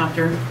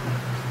 helicopter? To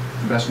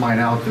the best of my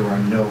knowledge, there are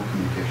no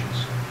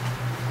communications.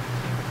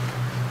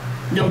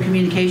 No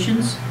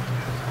communications?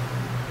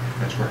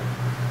 That's correct.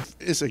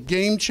 It's a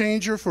game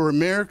changer for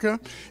America,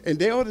 and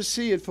they ought to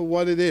see it for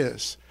what it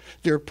is.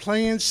 They're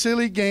playing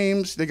silly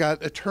games. They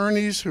got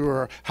attorneys who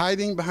are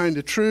hiding behind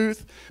the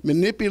truth,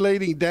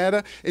 manipulating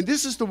data. And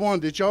this is the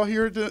one, did y'all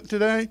hear it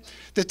today?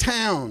 The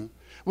town.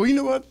 Well, you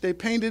know what? They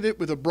painted it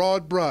with a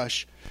broad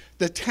brush.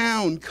 The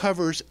town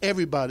covers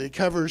everybody. It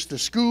covers the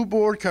school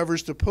board,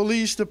 covers the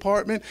police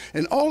department,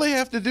 and all they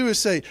have to do is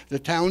say, the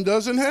town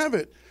doesn't have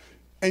it.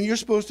 And you're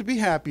supposed to be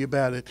happy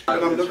about it. I'm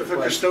looking for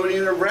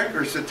custodian of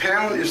records. The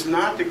town is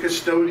not the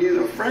custodian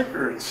of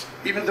records,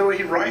 even though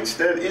he writes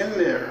that in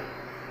there.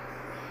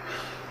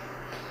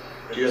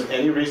 Do you have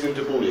any reason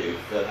to believe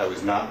that I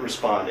was not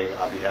responding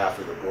on behalf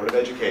of the Board of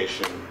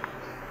Education,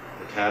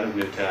 the town of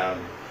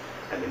Newtown,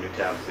 and the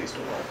Newtown Police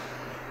Department?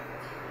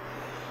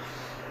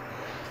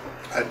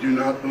 I do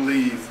not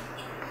believe.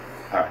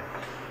 All right.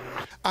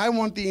 I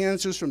want the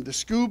answers from the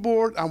school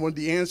board. I want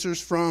the answers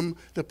from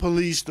the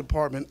police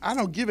department. I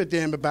don't give a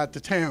damn about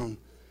the town.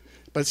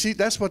 But see,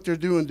 that's what they're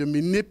doing. They're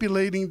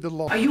manipulating the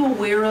law. Are you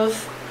aware of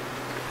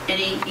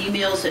any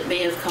emails that may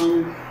have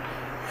come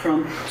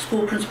from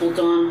school principal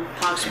Dawn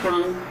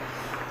Hochsprung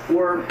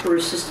or her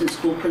assistant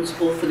school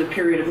principal for the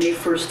period of May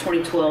 1st,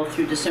 2012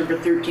 through December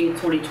 13th,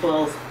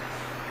 2012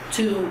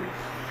 to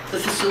the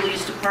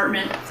facilities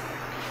department?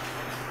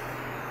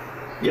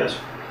 Yes.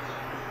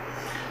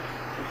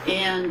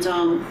 And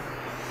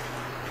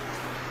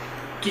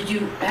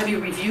have you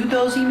reviewed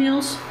those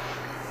emails?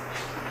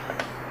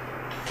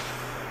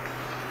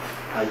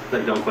 I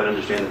don't quite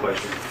understand the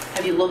question.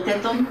 Have you looked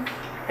at them?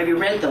 Have you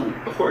read them?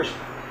 Of course.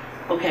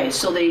 Okay,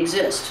 so they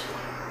exist.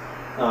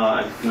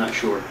 I'm not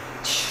sure.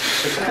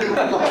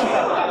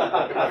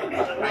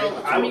 Well,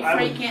 Attorney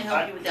Frank can't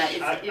help you with that.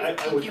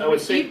 If you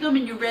received them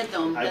and you read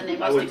them, then they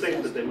must exist. I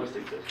would think that they must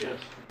exist, yes.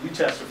 You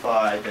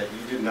testified that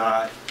you did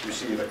not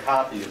receive a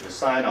copy of the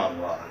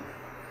sign-on log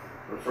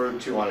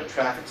referred to on a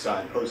traffic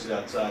sign posted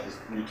outside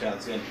the Newtown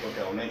Sandy Hook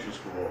Elementary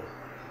School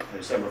on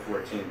December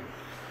 14,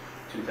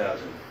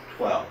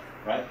 2012,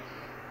 right?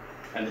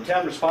 And the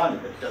town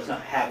responded that it does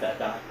not have that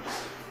document,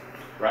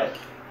 right?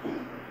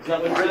 Isn't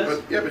that what it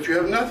says? But you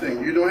have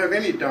nothing. You don't have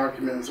any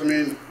documents. I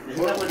mean,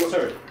 isn't that what it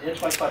says?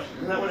 Answer my question.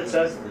 Isn't that what it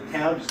says? The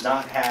town does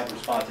not have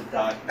responsive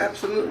documents.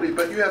 Absolutely,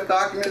 but you have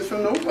documents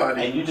from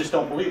nobody. And you just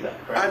don't believe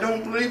that, correct? I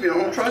don't believe you. I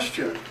don't trust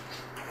you.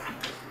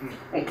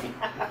 We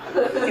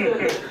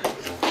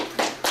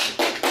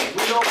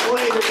don't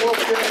believe it,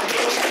 Wolfgang.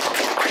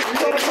 You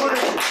don't believe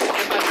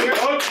it. You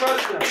don't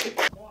trust them.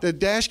 The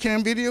dash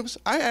cam videos,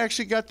 I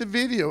actually got the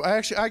video.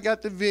 I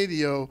got the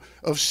video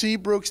of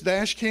Seabrook's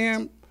dash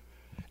cam.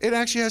 It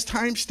actually has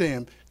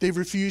timestamp. They've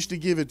refused to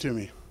give it to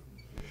me.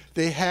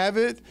 They have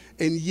it,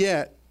 and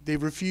yet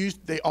they've refused,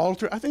 I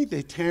think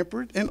they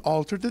tampered and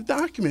altered the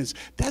documents.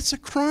 That's a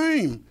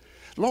crime.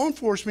 Law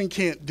enforcement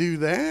can't do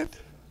that.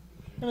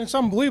 And it's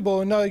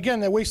unbelievable. And again,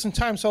 they're wasting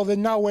time, so they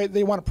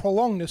want to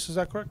prolong this. Is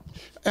that correct?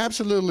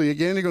 Absolutely.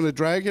 Again, they're going to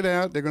drag it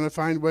out. They're going to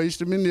find ways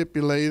to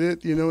manipulate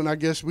it, and I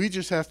guess we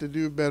just have to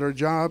do a better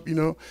job,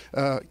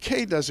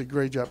 Kay does a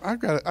great job.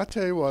 I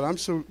tell you what,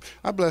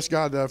 I bless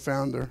God that I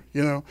found her,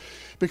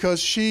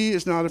 because she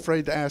is not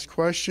afraid to ask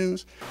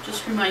questions.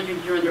 Just remind you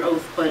you're under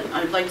oath, but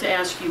I'd like to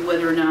ask you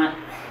whether or not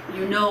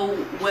you know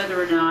whether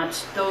or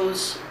not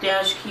those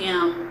dash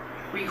cam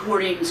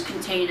recordings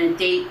contain a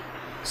date,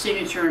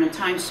 signature, and a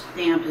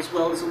timestamp, as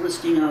well as a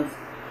listing of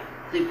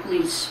the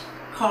police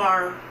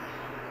car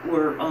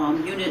or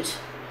unit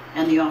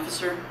and the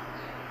officer.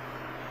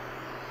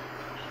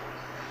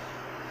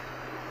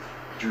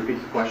 Could you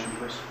repeat the question,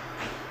 please?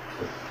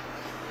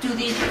 Do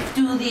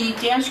the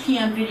dash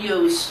cam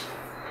videos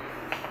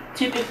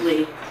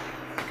typically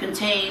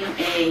contain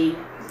a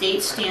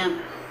date stamp,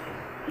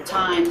 a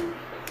time,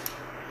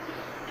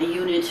 a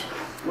unit,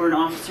 or an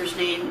officer's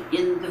name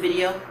in the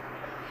video?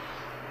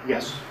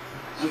 Yes.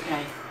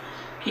 Okay.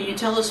 Can you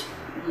tell us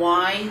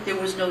why there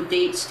was no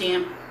date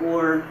stamp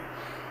or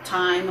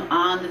time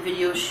on the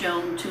video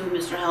shown to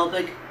Mr.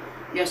 Helbig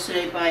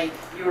yesterday by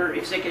your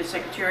executive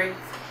secretary?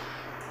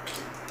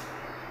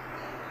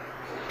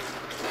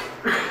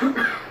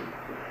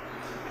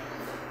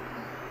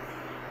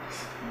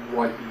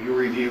 What you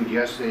reviewed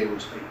yesterday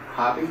was a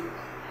copy.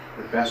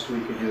 The best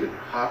we could do to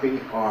copy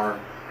our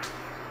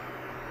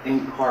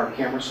in-car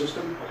camera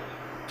system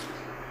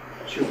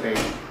to a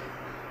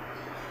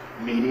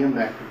medium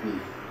that could be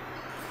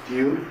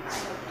viewed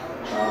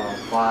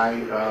by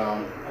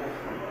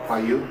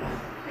you,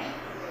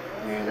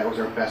 and that was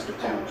our best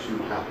attempt to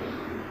copy.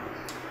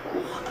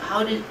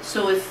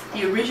 So if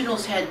the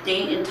originals had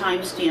date and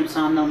timestamps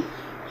on them,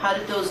 how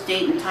did those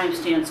date and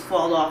timestamps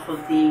fall off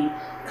of the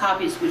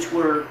copies which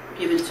were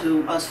given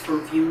to us for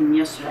viewing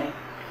yesterday?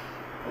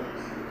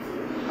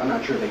 I'm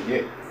not sure they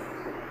did.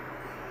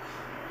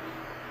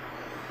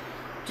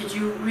 Did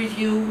you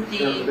review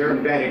the... They're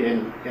embedded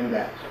in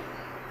that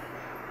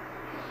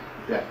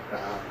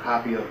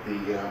copy of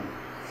the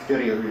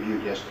video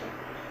reviewed yesterday.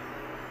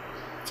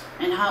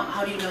 And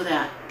how do you know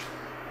that?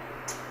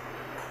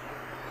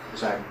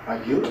 Because I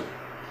viewed them.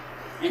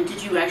 And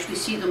did you actually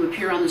see them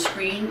appear on the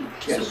screen,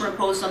 yes,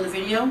 superimposed on the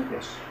video?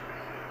 Yes.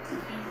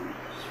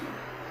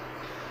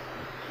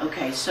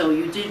 Okay, so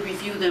you did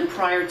review them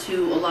prior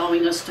to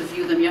allowing us to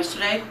view them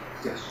yesterday?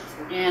 Yes.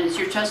 And is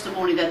your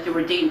testimony that there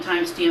were date and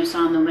time stamps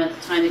on them at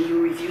the time that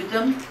you reviewed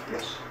them?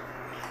 Yes.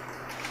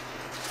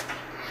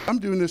 I'm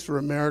doing this for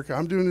America.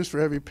 I'm doing this for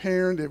every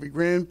parent, every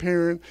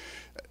grandparent.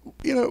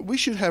 We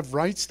should have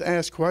rights to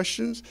ask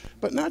questions,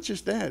 but not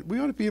just that. We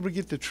ought to be able to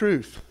get the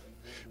truth.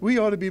 We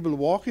ought to be able to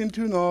walk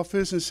into an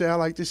office and say, I'd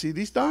like to see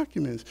these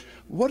documents.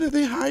 What are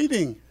they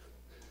hiding?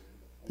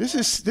 This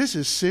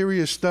is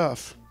serious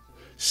stuff.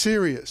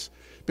 Serious.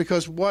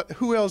 Because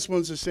who else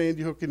wants the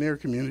Sandy Hook and Air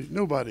community?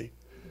 Nobody.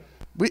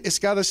 It's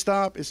got to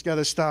stop. It's got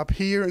to stop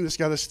here, and it's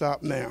got to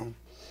stop now.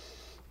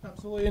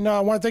 Absolutely. And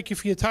I want to thank you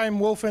for your time,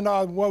 Wolf, and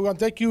I want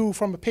to thank you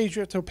from a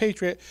patriot to a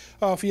patriot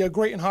for your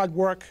great and hard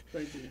work.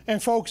 Thank you.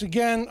 And folks,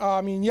 again,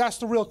 you ask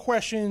the real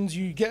questions,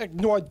 you get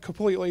ignored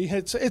completely.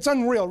 It's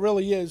unreal, it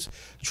really is.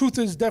 Truth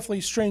is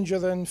definitely stranger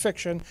than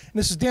fiction. And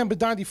this is Dan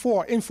Bedandi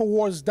for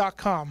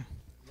INFOWARS.com.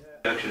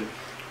 Introduction.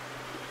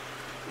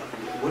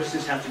 What does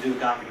this have to do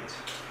with documents?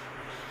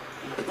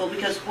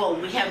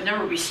 Well, we have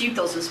never received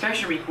those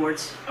inspection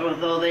reports,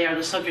 although they are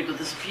the subject of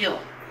this appeal.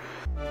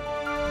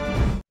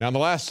 Now, in the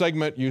last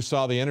segment, you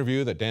saw the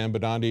interview that Dan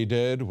Bedandi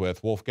did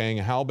with Wolfgang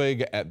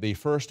Halbig at the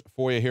first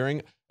FOIA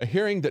hearing, a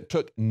hearing that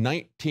took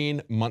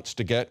 19 months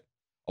to get,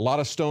 a lot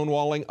of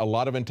stonewalling, a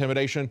lot of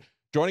intimidation.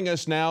 Joining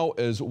us now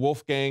is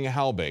Wolfgang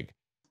Halbig.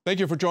 Thank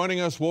you for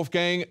joining us,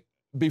 Wolfgang.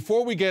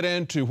 Before we get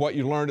into what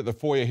you learned at the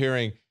FOIA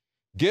hearing,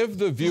 give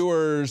the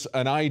viewers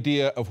an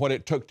idea of what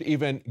it took to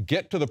even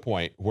get to the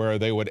point where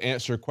they would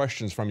answer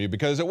questions from you,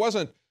 because it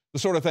wasn't the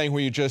sort of thing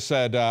where you just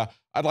said,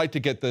 I'd like to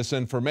get this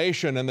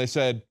information, and they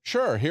said,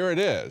 sure, here it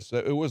is.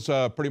 It was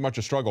pretty much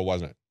a struggle,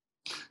 wasn't it?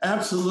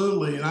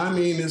 Absolutely. And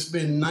it's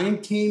been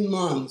 19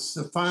 months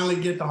to finally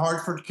get to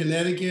Hartford,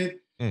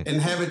 Connecticut,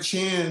 and have a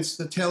chance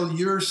to tell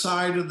your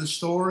side of the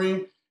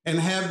story and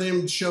have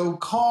them show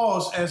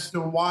cause as to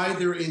why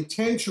they're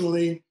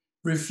intentionally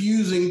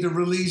refusing to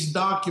release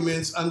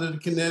documents under the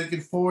Connecticut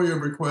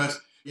FOIA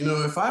request.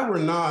 If I were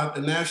not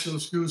a national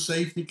school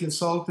safety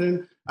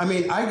consultant,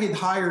 I get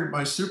hired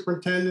by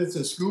superintendents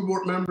and school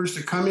board members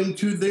to come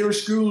into their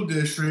school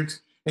districts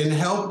and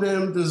help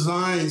them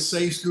design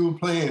safe school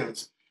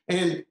plans.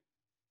 And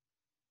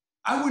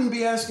I wouldn't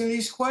be asking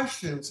these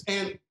questions.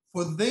 And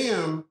for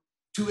them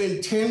to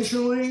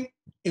intentionally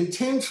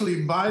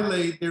intentionally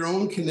violate their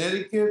own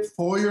Connecticut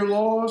FOIA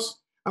laws.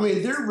 I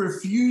mean, they're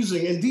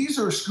refusing, and these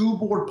are school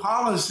board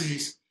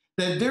policies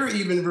that they're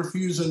even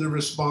refusing to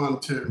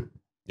respond to.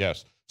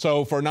 Yes.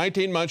 So for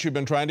 19 months, you've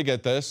been trying to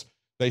get this.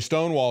 They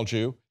stonewalled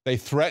you. They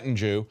threatened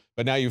you.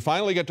 But now you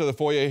finally get to the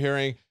FOIA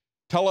hearing.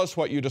 Tell us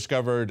what you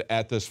discovered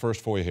at this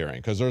first FOIA hearing,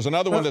 because there's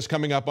another one that's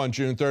coming up on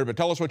June 3rd. But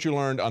tell us what you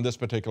learned on this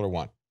particular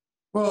one.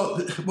 Well,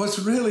 what's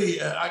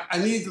really, I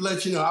need to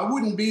let you know, I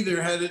wouldn't be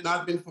there had it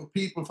not been for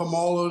people from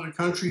all over the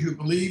country who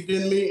believed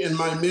in me and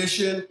my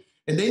mission.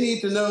 And they need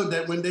to know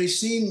that when they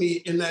seen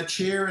me in that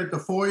chair at the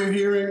FOIA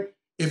hearing,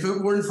 if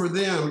it weren't for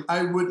them,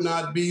 I would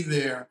not be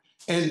there.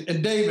 And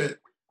David,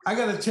 I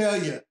got to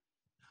tell you,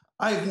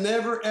 I've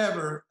never,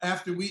 ever,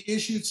 after we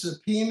issued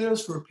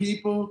subpoenas for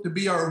people to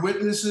be our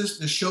witnesses,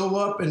 to show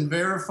up and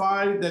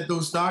verify that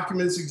those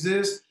documents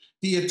exist,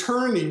 the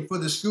attorney for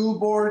the school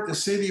board, the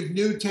city of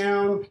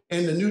Newtown,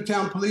 and the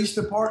Newtown Police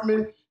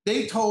Department,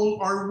 they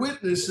told our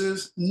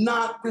witnesses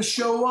not to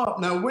show up.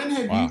 Now, when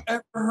have you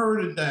ever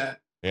heard of that?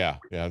 Yeah,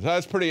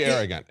 that's pretty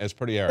arrogant. It's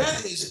pretty arrogant.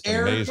 That is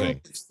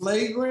arrogant. It's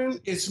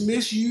flagrant. It's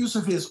misuse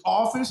of his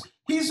office.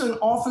 He's an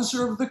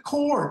officer of the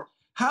court.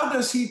 How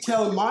does he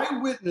tell my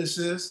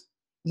witnesses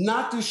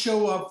not to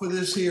show up for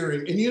this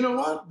hearing? And you know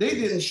what? They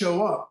didn't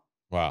show up.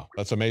 Wow,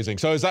 that's amazing.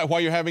 So is that why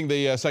you're having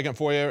the second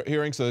FOIA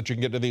hearing, so that you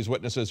can get to these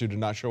witnesses who did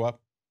not show up?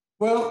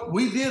 Well,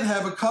 we did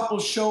have a couple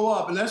show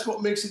up, and that's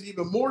what makes it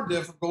even more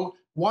difficult.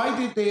 Why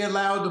did they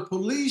allow the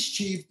police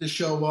chief to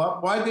show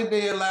up? Why did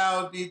they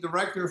allow the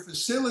director of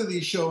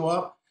facilities show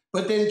up,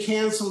 but then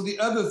cancel the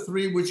other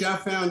three, which I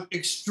found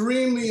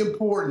extremely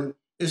important,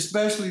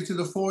 especially to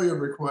the FOIA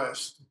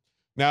request?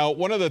 Now,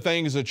 one of the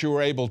things that you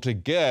were able to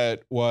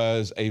get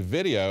was a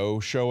video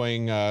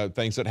showing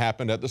things that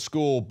happened at the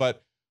school,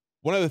 but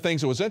one of the things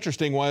that was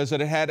interesting was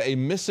that it had a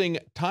missing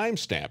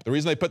timestamp. The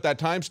reason they put that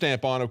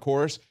timestamp on, of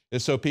course,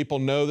 is so people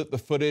know that the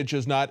footage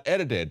is not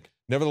edited.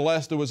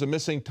 Nevertheless, there was a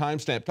missing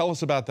timestamp. Tell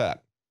us about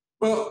that.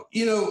 Well,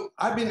 you know,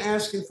 I've been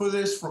asking for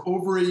this for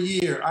over a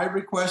year. I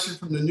requested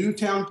from the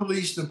Newtown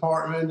Police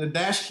Department the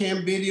dash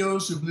cam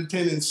videos of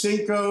Lieutenant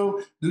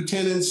Cinco,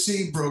 Lieutenant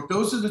Seabrook.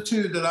 Those are the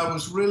two that I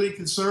was really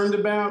concerned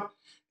about.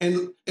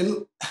 And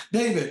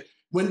David,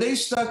 when they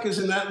stuck us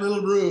in that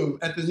little room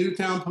at the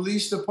Newtown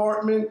Police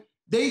Department,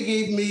 they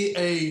gave me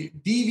a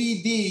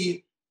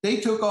DVD. They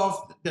took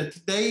off the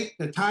date,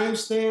 the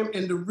timestamp,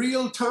 and the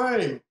real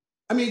time.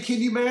 I mean, can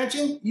you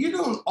imagine? You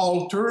don't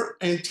alter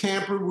and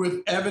tamper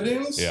with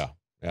evidence. Yeah.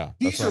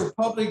 These are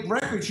public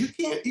records. You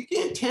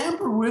can't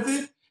tamper with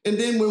it. And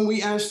then when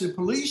we asked the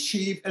police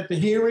chief at the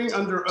hearing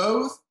under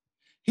oath,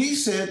 he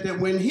said that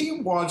when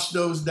he watched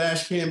those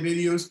dash cam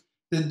videos,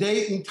 the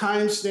date and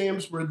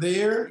timestamps were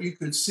there. You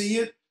could see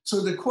it.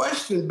 So the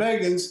question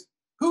beckons,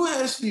 who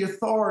has the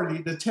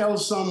authority to tell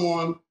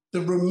someone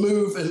to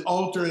remove and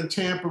alter and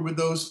tamper with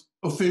those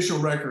official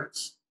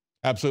records?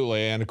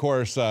 Absolutely. And of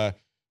course,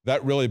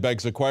 that really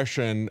begs the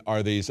question,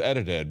 are these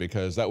edited?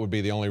 Because that would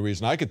be the only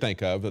reason I could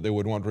think of that they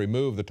would want to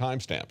remove the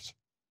timestamps.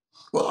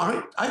 Well,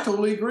 I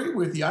totally agree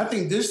with you. I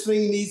think this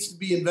thing needs to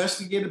be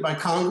investigated by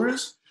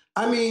Congress.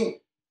 I mean,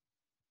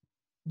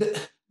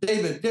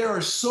 David, there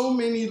are so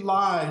many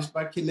lies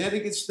by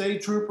Connecticut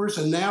state troopers,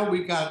 and now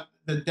we got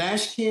the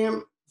dash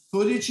cam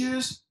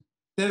footages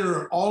that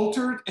are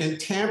altered and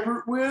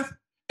tampered with.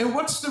 And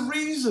what's the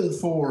reason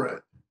for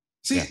it?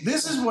 See,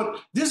 this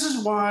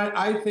is why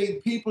I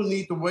think people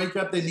need to wake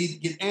up. They need to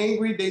get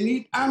angry. They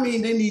need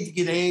to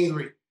get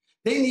angry.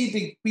 They need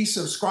to be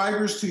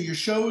subscribers to your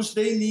shows.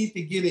 They need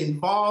to get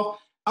involved.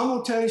 I'm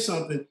going to tell you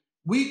something.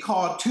 We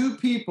caught 2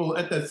 people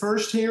at that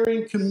first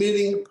hearing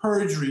committing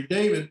perjury.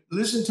 David,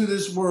 listen to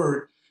this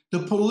word. The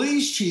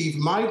police chief,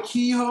 Mike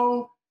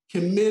Kehoe,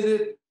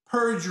 committed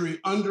perjury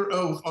under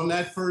oath on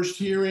that first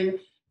hearing.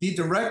 The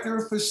director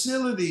of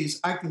facilities,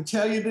 I can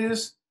tell you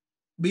this,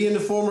 being the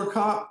former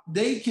cop,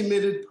 they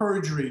committed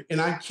perjury,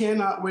 and I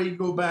cannot wait to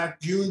go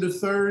back June the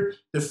 3rd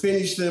to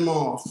finish them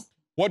off.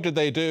 What did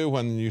they do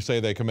when you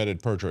say they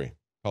committed perjury?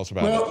 Tell us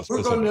about it.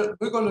 Well,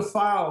 we're going to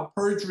file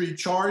perjury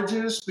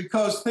charges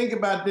because think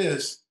about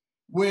this.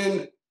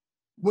 When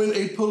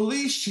a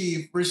police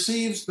chief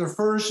receives the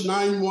first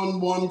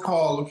 911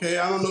 call, okay,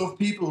 I don't know if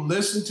people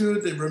listened to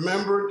it, they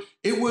remember,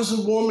 it was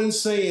a woman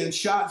saying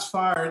shots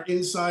fired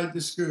inside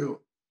the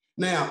school.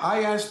 Now,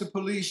 I asked the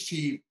police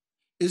chief,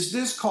 is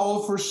this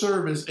call for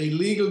service a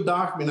legal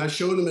document? I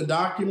showed him a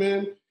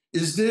document.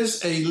 Is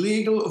this a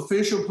legal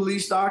official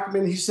police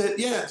document? He said,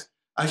 yes.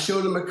 I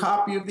showed him a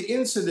copy of the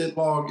incident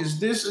log. Is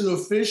this an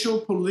official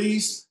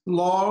police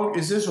log?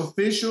 Is this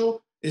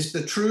official? Is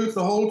the truth,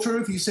 the whole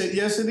truth? He said,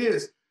 yes, it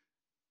is.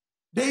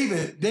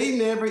 David, they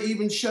never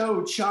even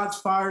showed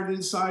shots fired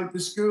inside the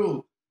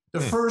school. The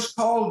first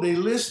call they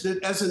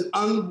listed as an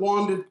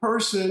unwanted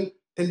person,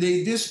 and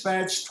they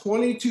dispatched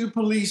 22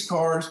 police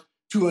cars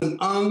to an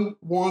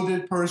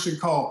unwanted person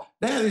call.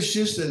 That is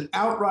just an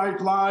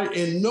outright lie,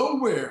 and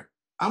nowhere,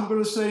 I'm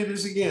going to say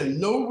this again,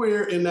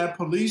 nowhere in that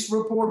police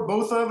report,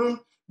 both of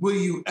them, will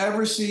you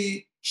ever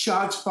see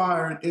shots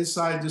fired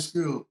inside the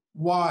school.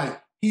 Why?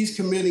 He's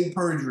committing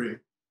perjury.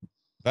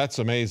 That's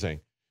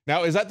amazing.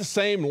 Now, is that the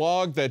same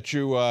log that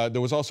you,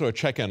 there was also a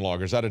check-in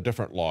log, or is that a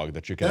different log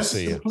that you can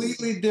see? That's a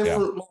completely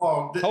different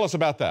log. Tell us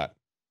about that.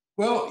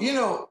 Well, you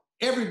know,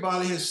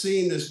 everybody has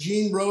seen this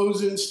Gene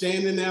Rosen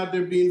standing out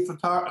there being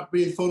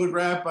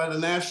photographed by the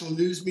national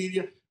news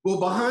media. Well,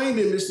 behind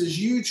him is this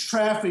huge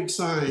traffic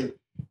sign.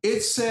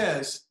 It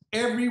says,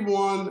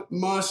 everyone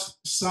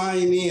must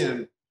sign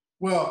in.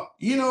 Well,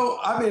 you know,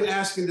 I've been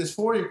asking this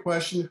FOIA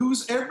question,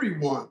 who's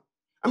everyone?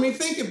 I mean,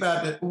 think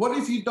about it. What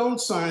if you don't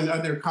sign?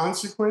 Are there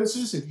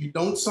consequences if you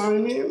don't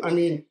sign in? I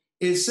mean,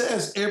 it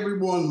says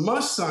everyone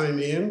must sign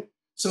in.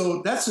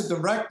 So that's a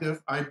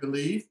directive, I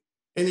believe.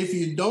 And if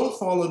you don't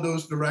follow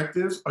those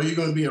directives, are you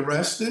going to be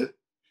arrested?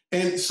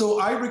 And so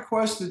I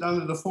requested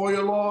under the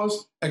FOIA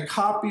laws a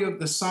copy of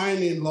the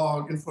sign-in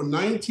log. And for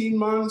 19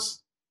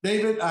 months,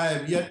 David, I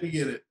have yet to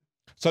get it.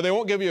 So they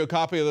won't give you a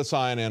copy of the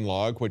sign-in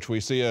log, which we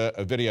see a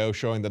video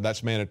showing that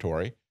that's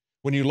mandatory.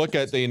 When you look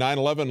at the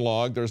 9/11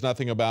 log, there's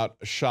nothing about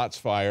shots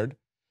fired.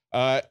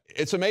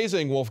 It's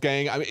amazing,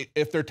 Wolfgang. I mean,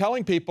 if they're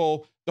telling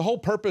people the whole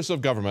purpose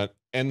of government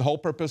and the whole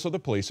purpose of the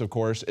police, of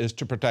course, is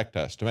to protect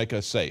us, to make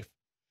us safe.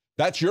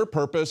 That's your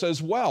purpose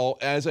as well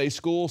as a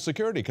school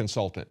security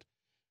consultant.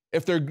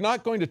 If they're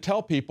not going to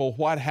tell people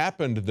what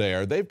happened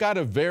there, they've got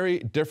a very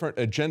different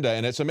agenda.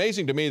 And it's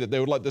amazing to me that they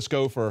would let this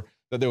go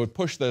that they would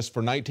push this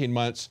for 19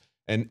 months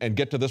and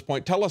get to this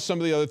point. Tell us some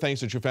of the other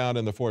things that you found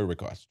in the FOIA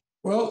request.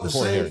 Well, the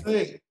same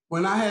thing.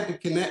 When I had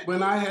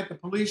the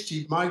police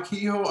chief, Mike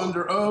Kehoe,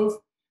 under oath,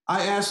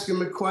 I asked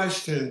him a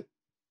question.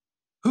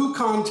 Who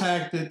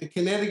contacted the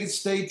Connecticut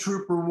State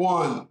Trooper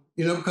 1?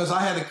 You know, because I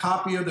had a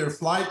copy of their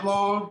flight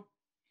log.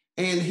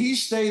 And he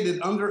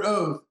stated under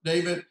oath,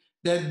 David,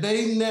 that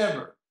they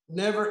never,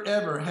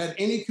 ever had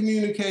any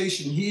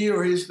communication, he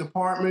or his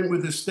department,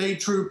 with the state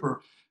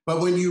trooper.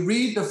 But when you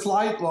read the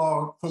flight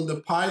log from the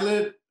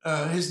pilot,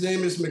 his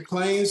name is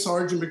McLean,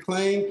 Sergeant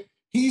McLean,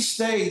 he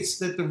states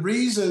that the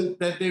reason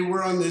that they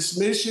were on this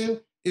mission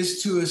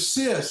is to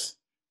assist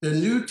the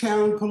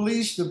Newtown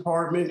Police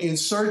Department in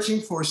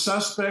searching for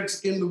suspects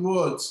in the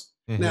woods.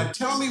 Mm-hmm. Now,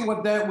 tell me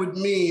what that would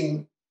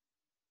mean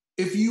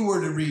if you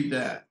were to read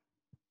that.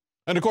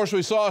 And of course,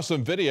 we saw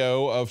some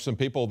video of some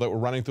people that were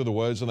running through the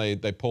woods, and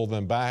they pulled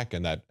them back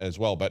and that as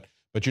well. But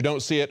you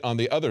don't see it on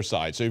the other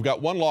side. So you've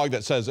got one log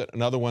that says it,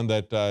 another one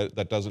that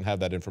doesn't have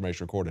that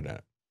information recorded in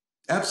it.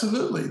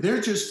 Absolutely. They're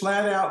just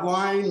flat out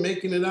lying,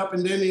 making it up.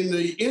 And then in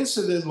the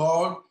incident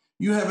log,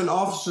 you have an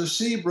Officer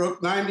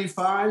Seabrook,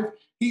 95.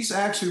 He's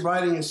actually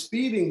writing a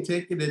speeding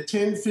ticket at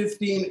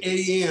 10:15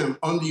 a.m.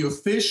 on the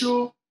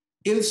official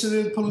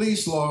incident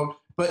police log.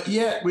 But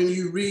yet, when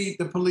you read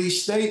the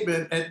police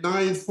statement at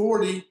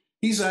 9:40,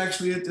 he's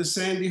actually at the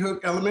Sandy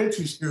Hook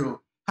Elementary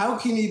School. How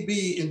can he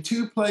be in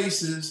two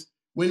places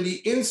when the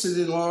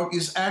incident log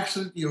is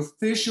actually the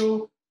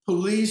official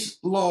police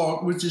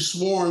log, which is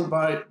sworn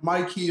by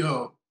Mike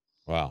Kehoe?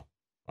 Wow.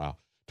 Wow.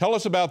 Tell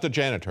us about the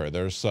janitor.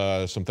 There's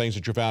some things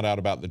that you found out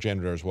about the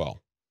janitor as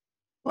well.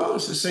 Well,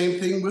 it's the same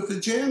thing with the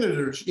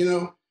janitors. You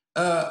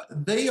know,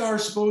 they are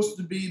supposed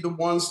to be the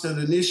ones that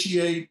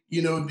initiate,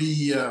 you know,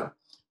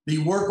 the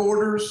work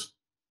orders.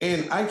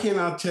 And I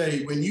cannot tell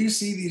you, when you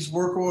see these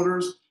work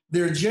orders,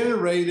 they're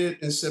generated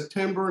in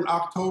September and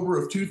October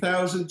of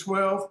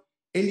 2012.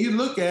 And you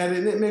look at it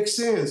and it makes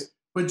sense.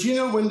 But you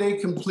know, when they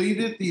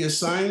completed the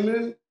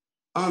assignment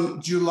on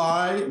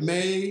July,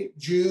 May,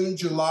 June,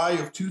 July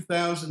of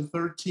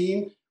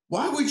 2013,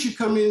 why would you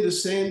come into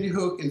Sandy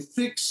Hook and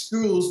fix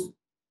schools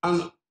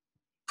on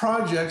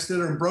projects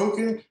that are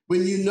broken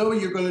when you know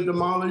you're going to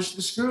demolish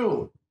the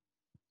school?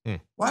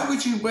 Why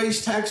would you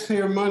waste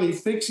taxpayer money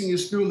fixing a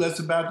school that's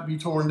about to be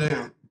torn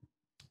down?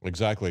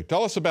 Exactly.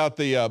 Tell us about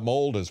the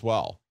mold as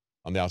well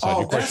on the outside.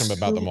 You questioned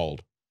about the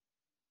mold.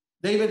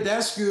 David,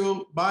 that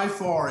school, by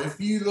far, if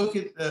you look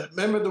at,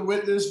 remember the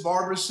witness,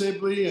 Barbara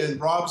Sibley and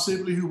Rob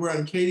Sibley, who were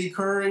on Katie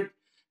Couric?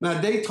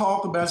 Now, they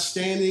talk about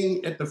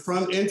standing at the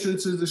front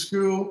entrance of the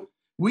school.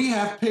 We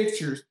have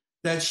pictures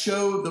that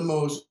show the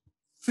most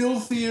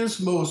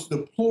filthiest, most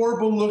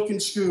deplorable looking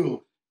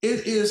school.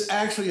 It is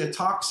actually a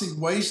toxic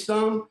waste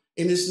dump,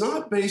 and it's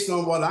not based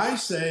on what I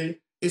say,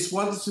 it's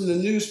what's in the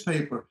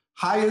newspaper.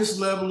 Highest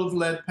level of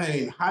lead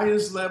paint,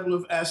 highest level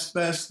of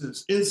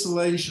asbestos,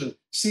 insulation,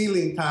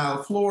 ceiling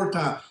tile, floor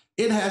tile.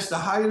 It has the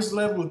highest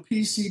level of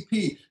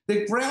PCP.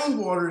 The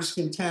groundwater is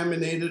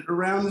contaminated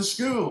around the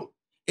school.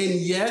 And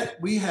yet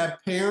we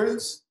have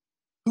parents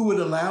who would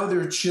allow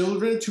their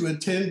children to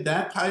attend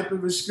that type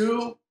of a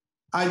school.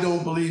 I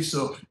don't believe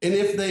so. And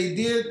if they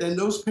did, then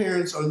those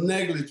parents are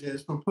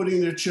negligent for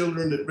putting their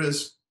children at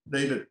risk,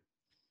 David.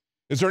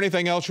 Is there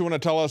anything else you want to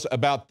tell us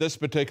about this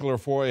particular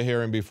FOIA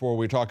hearing before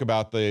we talk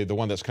about the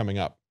one that's coming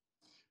up?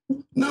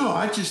 No,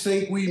 I just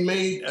think we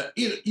made,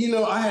 you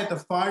know, I had to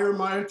fire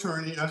my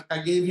attorney. I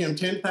gave him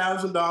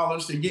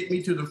 $10,000 to get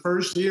me to the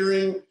first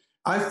hearing.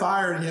 I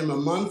fired him a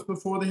month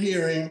before the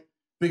hearing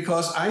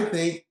because I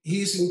think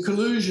he's in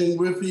collusion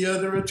with the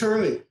other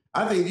attorney.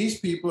 I think these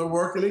people are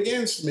working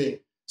against me.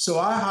 So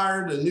I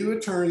hired a new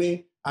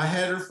attorney. I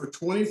had her for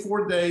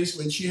 24 days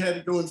when she had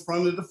to go in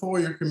front of the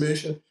FOIA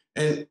Commission.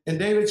 And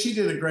David, she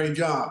did a great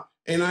job.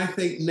 And I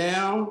think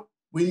now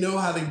we know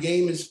how the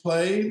game is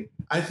played.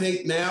 I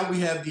think now we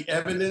have the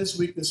evidence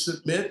we can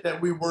submit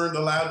that we weren't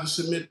allowed to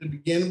submit to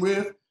begin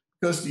with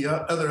because the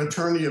other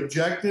attorney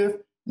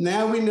objected.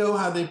 Now we know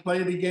how they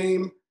play the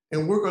game,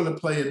 and we're going to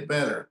play it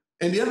better.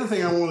 And the other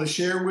thing I want to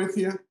share with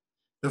you,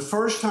 the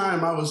first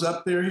time I was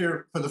up there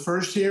here for the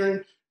first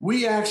hearing,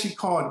 we actually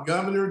caught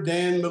Governor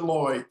Dan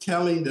Malloy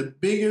telling the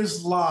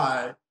biggest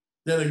lie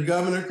that a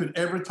governor could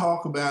ever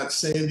talk about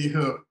Sandy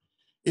Hook.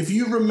 If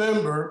you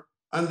remember,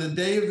 on the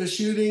day of the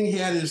shooting, he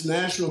had his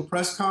national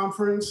press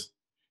conference,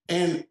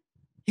 and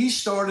he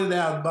started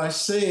out by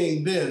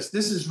saying this.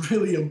 This is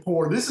really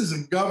important. This is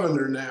a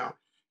governor now.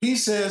 He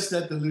says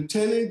that the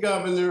lieutenant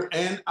governor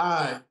and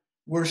I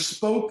were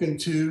spoken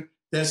to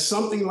that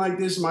something like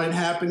this might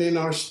happen in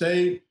our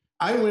state.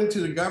 I went to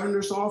the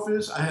governor's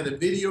office. I had a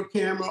video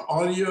camera,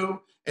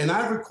 audio, and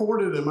I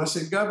recorded him. I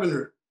said,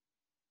 Governor,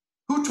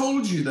 who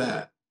told you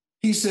that?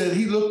 He said,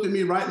 he looked at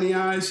me right in the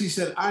eyes. He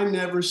said, I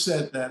never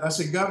said that. I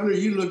said, Governor,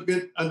 you look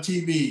good on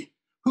TV.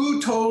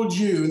 Who told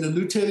you, and the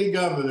lieutenant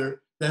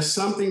governor, that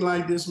something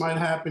like this might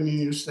happen in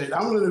your state?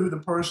 I want to know who the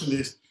person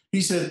is.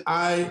 He said,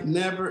 I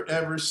never,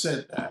 ever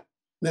said that.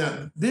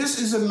 Now,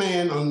 this is a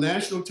man on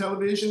national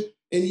television,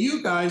 and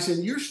you guys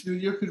in your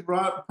studio could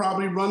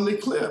probably run the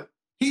clip.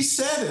 He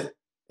said it,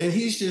 and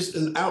he's just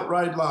an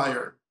outright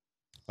liar.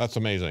 That's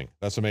amazing.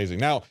 That's amazing.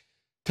 Now,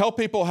 tell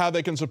people how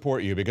they can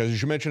support you, because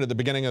as you mentioned at the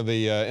beginning of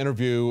the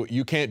interview,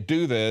 you can't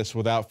do this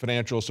without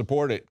financial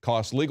support. It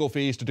costs legal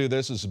fees to do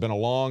this. This has been a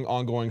long,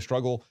 ongoing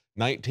struggle,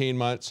 19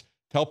 months.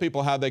 Tell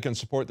people how they can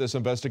support this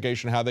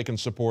investigation, how they can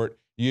support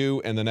you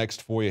in the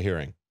next FOIA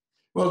hearing.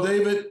 Well,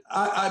 David,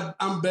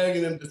 I'm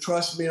begging them to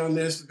trust me on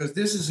this because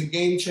this is a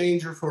game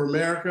changer for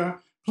America.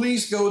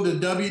 Please go to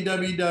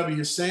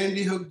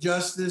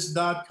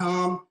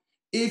www.sandyhookjustice.com.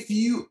 If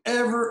you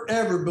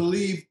ever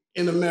believe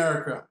in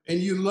America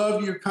and you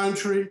love your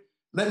country,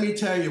 let me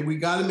tell you, we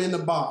got them in the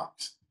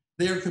box.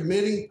 They're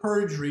committing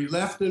perjury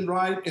left and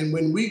right. And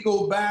when we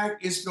go back,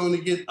 it's going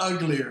to get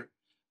uglier.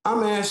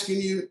 I'm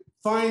asking you,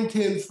 find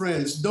 10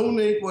 friends,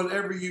 donate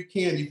whatever you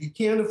can. If you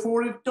can't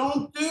afford it,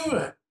 don't do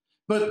it.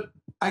 But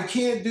I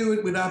can't do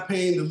it without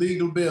paying the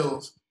legal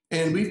bills.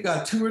 And we've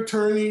got 2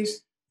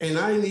 attorneys, and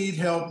I need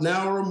help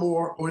now or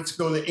more, or it's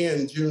going to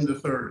end June the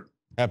 3rd.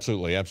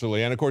 Absolutely,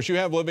 absolutely. And of course, you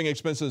have living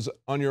expenses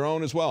on your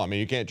own as well. I mean,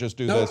 you can't just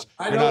do this.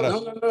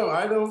 No,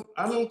 I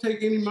don't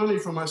take any money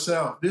for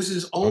myself. This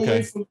is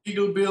only for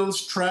legal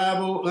bills,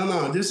 travel.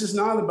 No, this is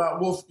not about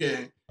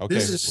Wolfgang. Okay,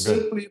 this is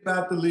simply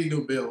about the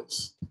legal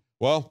bills.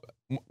 Well,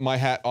 my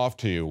hat off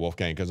to you,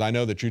 Wolfgang, because I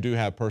know that you do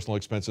have personal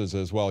expenses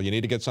as well. You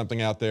need to get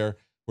something out there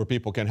where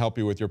people can help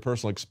you with your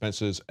personal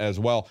expenses as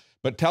well.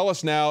 But tell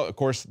us now, of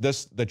course,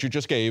 this that you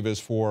just gave is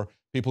for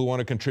people who want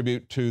to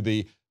contribute to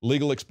the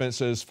legal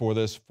expenses for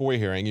this FOIA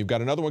hearing. You've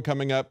got another one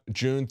coming up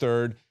June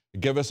 3rd.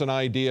 Give us an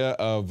idea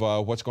of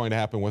what's going to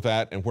happen with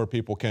that and where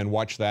people can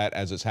watch that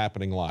as it's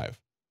happening live.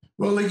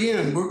 Well,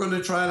 again, we're going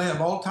to try to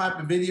have all type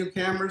of video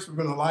cameras. We're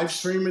going to live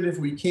stream it if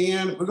we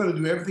can. We're going to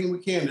do everything we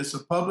can. It's a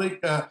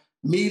public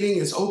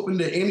meeting. It's open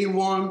to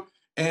anyone.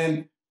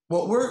 And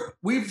what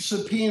we've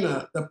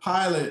subpoenaed the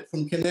pilot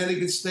from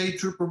Connecticut State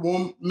Trooper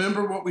 1.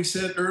 Remember what we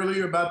said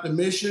earlier about the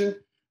mission?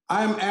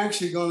 I'm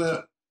actually going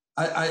to,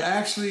 I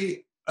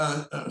actually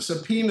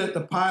subpoenaed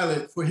the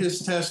pilot for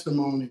his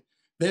testimony.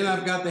 Then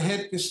I've got the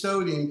head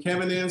custodian,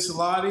 Kevin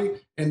Ancelotti,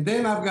 and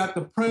then I've got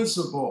the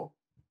principal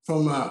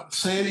from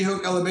Sandy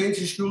Hook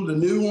Elementary School, the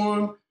new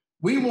one.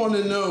 We want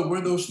to know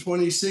where those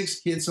 26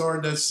 kids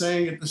are that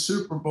sang at the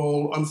Super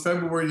Bowl on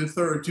February the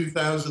 3rd,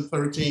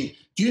 2013.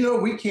 Do you know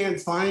we can't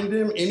find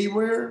them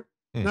anywhere?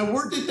 Now,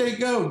 where did they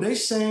go? They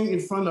sang in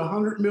front of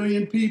 100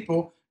 million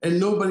people, and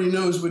nobody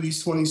knows where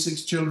these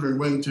 26 children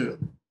went to.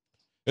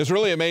 It's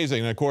really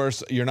amazing. And of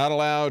course, you're not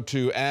allowed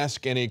to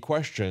ask any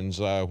questions.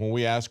 When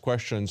we ask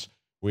questions,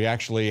 we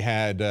actually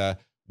had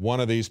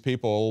one of these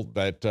people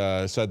that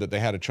said that they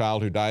had a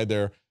child who died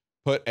there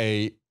put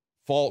a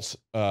false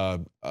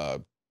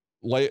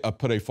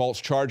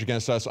charge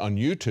against us on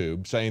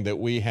YouTube, saying that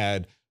we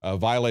had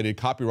violated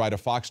copyright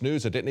of Fox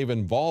News. It didn't even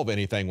involve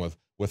anything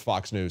with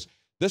Fox News.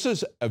 This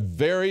is a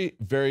very,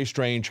 very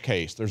strange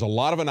case. There's a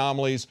lot of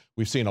anomalies.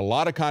 We've seen a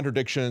lot of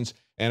contradictions.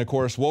 And of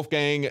course,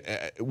 Wolfgang,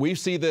 we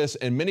see this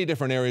in many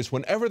different areas.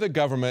 Whenever the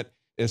government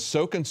is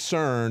so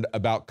concerned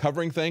about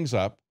covering things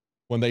up,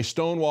 when they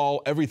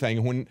stonewall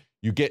everything, when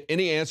you get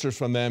any answers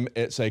from them,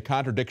 it's a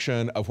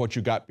contradiction of what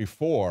you got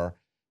before.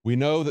 We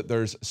know that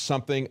there's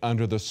something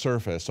under the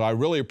surface. So I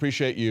really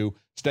appreciate you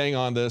staying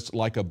on this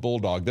like a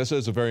bulldog. This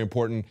is a very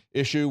important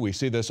issue. We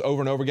see this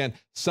over and over again.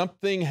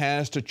 Something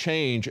has to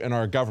change in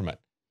our government.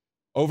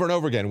 Over and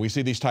over again, we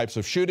see these types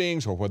of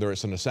shootings, or whether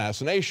it's an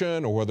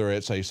assassination, or whether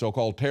it's a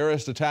so-called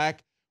terrorist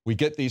attack. We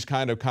get these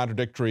kind of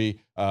contradictory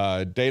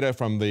data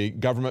from the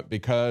government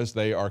because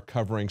they are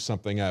covering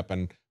something up.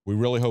 And we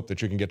really hope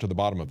that you can get to the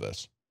bottom of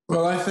this.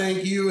 Well, I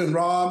thank you and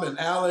Rob and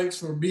Alex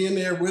for being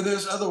there with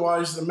us.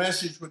 Otherwise, the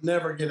message would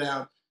never get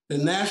out. The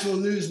national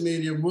news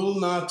media will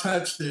not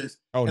touch this.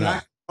 Oh, and no. I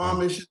can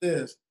promise you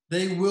this.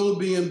 they will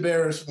be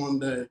embarrassed one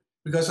day,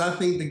 because I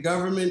think the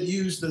government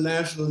used the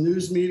national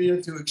news media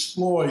to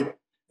exploit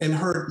and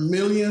hurt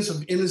millions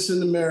of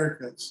innocent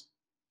Americans.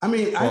 I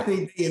mean, I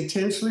think they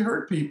intentionally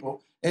hurt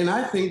people, and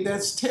I think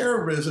that's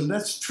terrorism,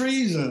 that's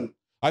treason.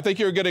 I think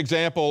you're a good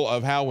example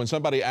of how when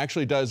somebody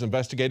actually does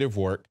investigative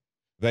work,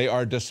 they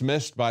are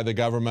dismissed by the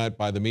government,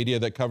 by the media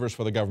that covers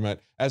for the government,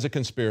 as a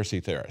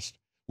conspiracy theorist.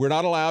 We're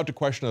not allowed to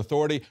question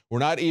authority. We're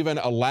not even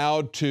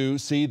allowed to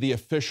see the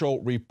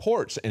official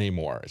reports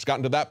anymore. It's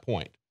gotten to that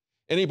point.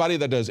 Anybody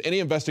that does any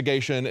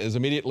investigation is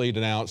immediately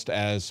denounced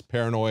as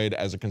paranoid,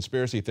 as a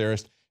conspiracy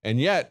theorist, and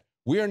yet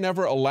we are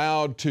never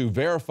allowed to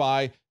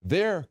verify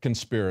their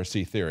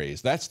conspiracy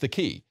theories. That's the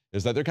key,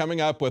 is that they're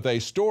coming up with a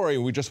story.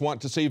 We just want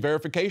to see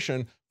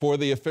verification for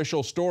the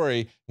official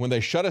story. When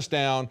they shut us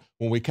down,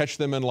 when we catch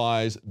them in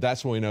lies,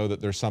 that's when we know that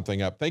there's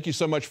something up. Thank you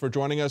so much for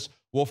joining us,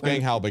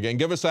 Wolfgang Halbig. And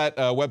give us that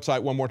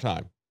website one more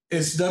time.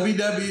 It's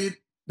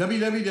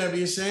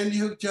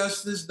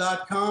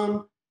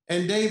www.sandyhookjustice.com.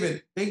 And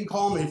David, they can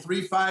call me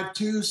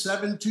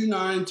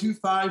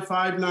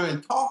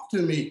 352-729-2559. Talk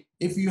to me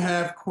if you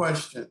have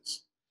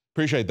questions.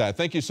 Appreciate that.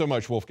 Thank you so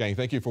much, Wolfgang.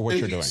 Thank you for what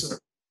you're doing. Sir.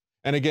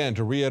 And again,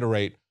 to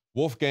reiterate,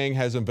 Wolfgang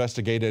has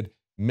investigated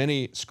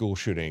many school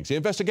shootings. He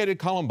investigated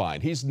Columbine.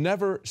 He's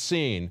never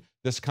seen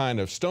this kind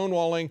of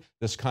stonewalling,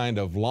 this kind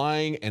of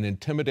lying and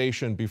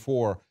intimidation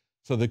before.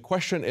 So the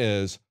question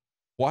is,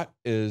 what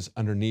is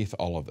underneath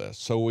all of this?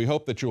 So we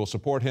hope that you will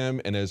support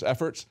him in his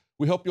efforts.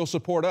 We hope you'll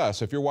support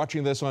us. If you're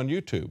watching this on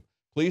YouTube,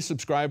 please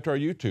subscribe to our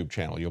YouTube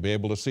channel. You'll be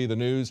able to see the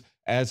news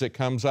as it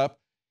comes up.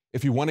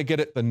 If you want to get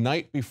it the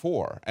night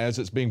before, as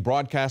it's being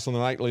broadcast on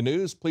the nightly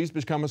news, please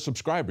become a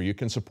subscriber. You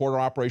can support our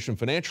operation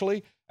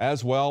financially,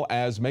 as well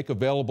as make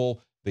available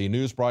the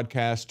news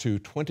broadcast to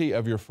 20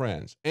 of your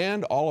friends.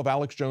 And all of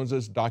Alex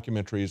Jones's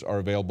documentaries are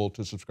available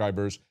to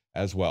subscribers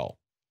as well.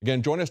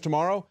 Again, join us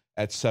tomorrow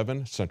at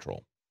 7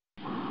 Central.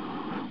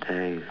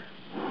 Dave,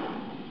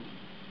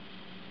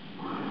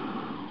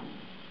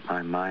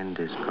 my mind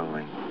is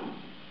going.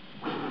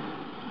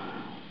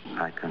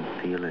 I can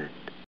feel it.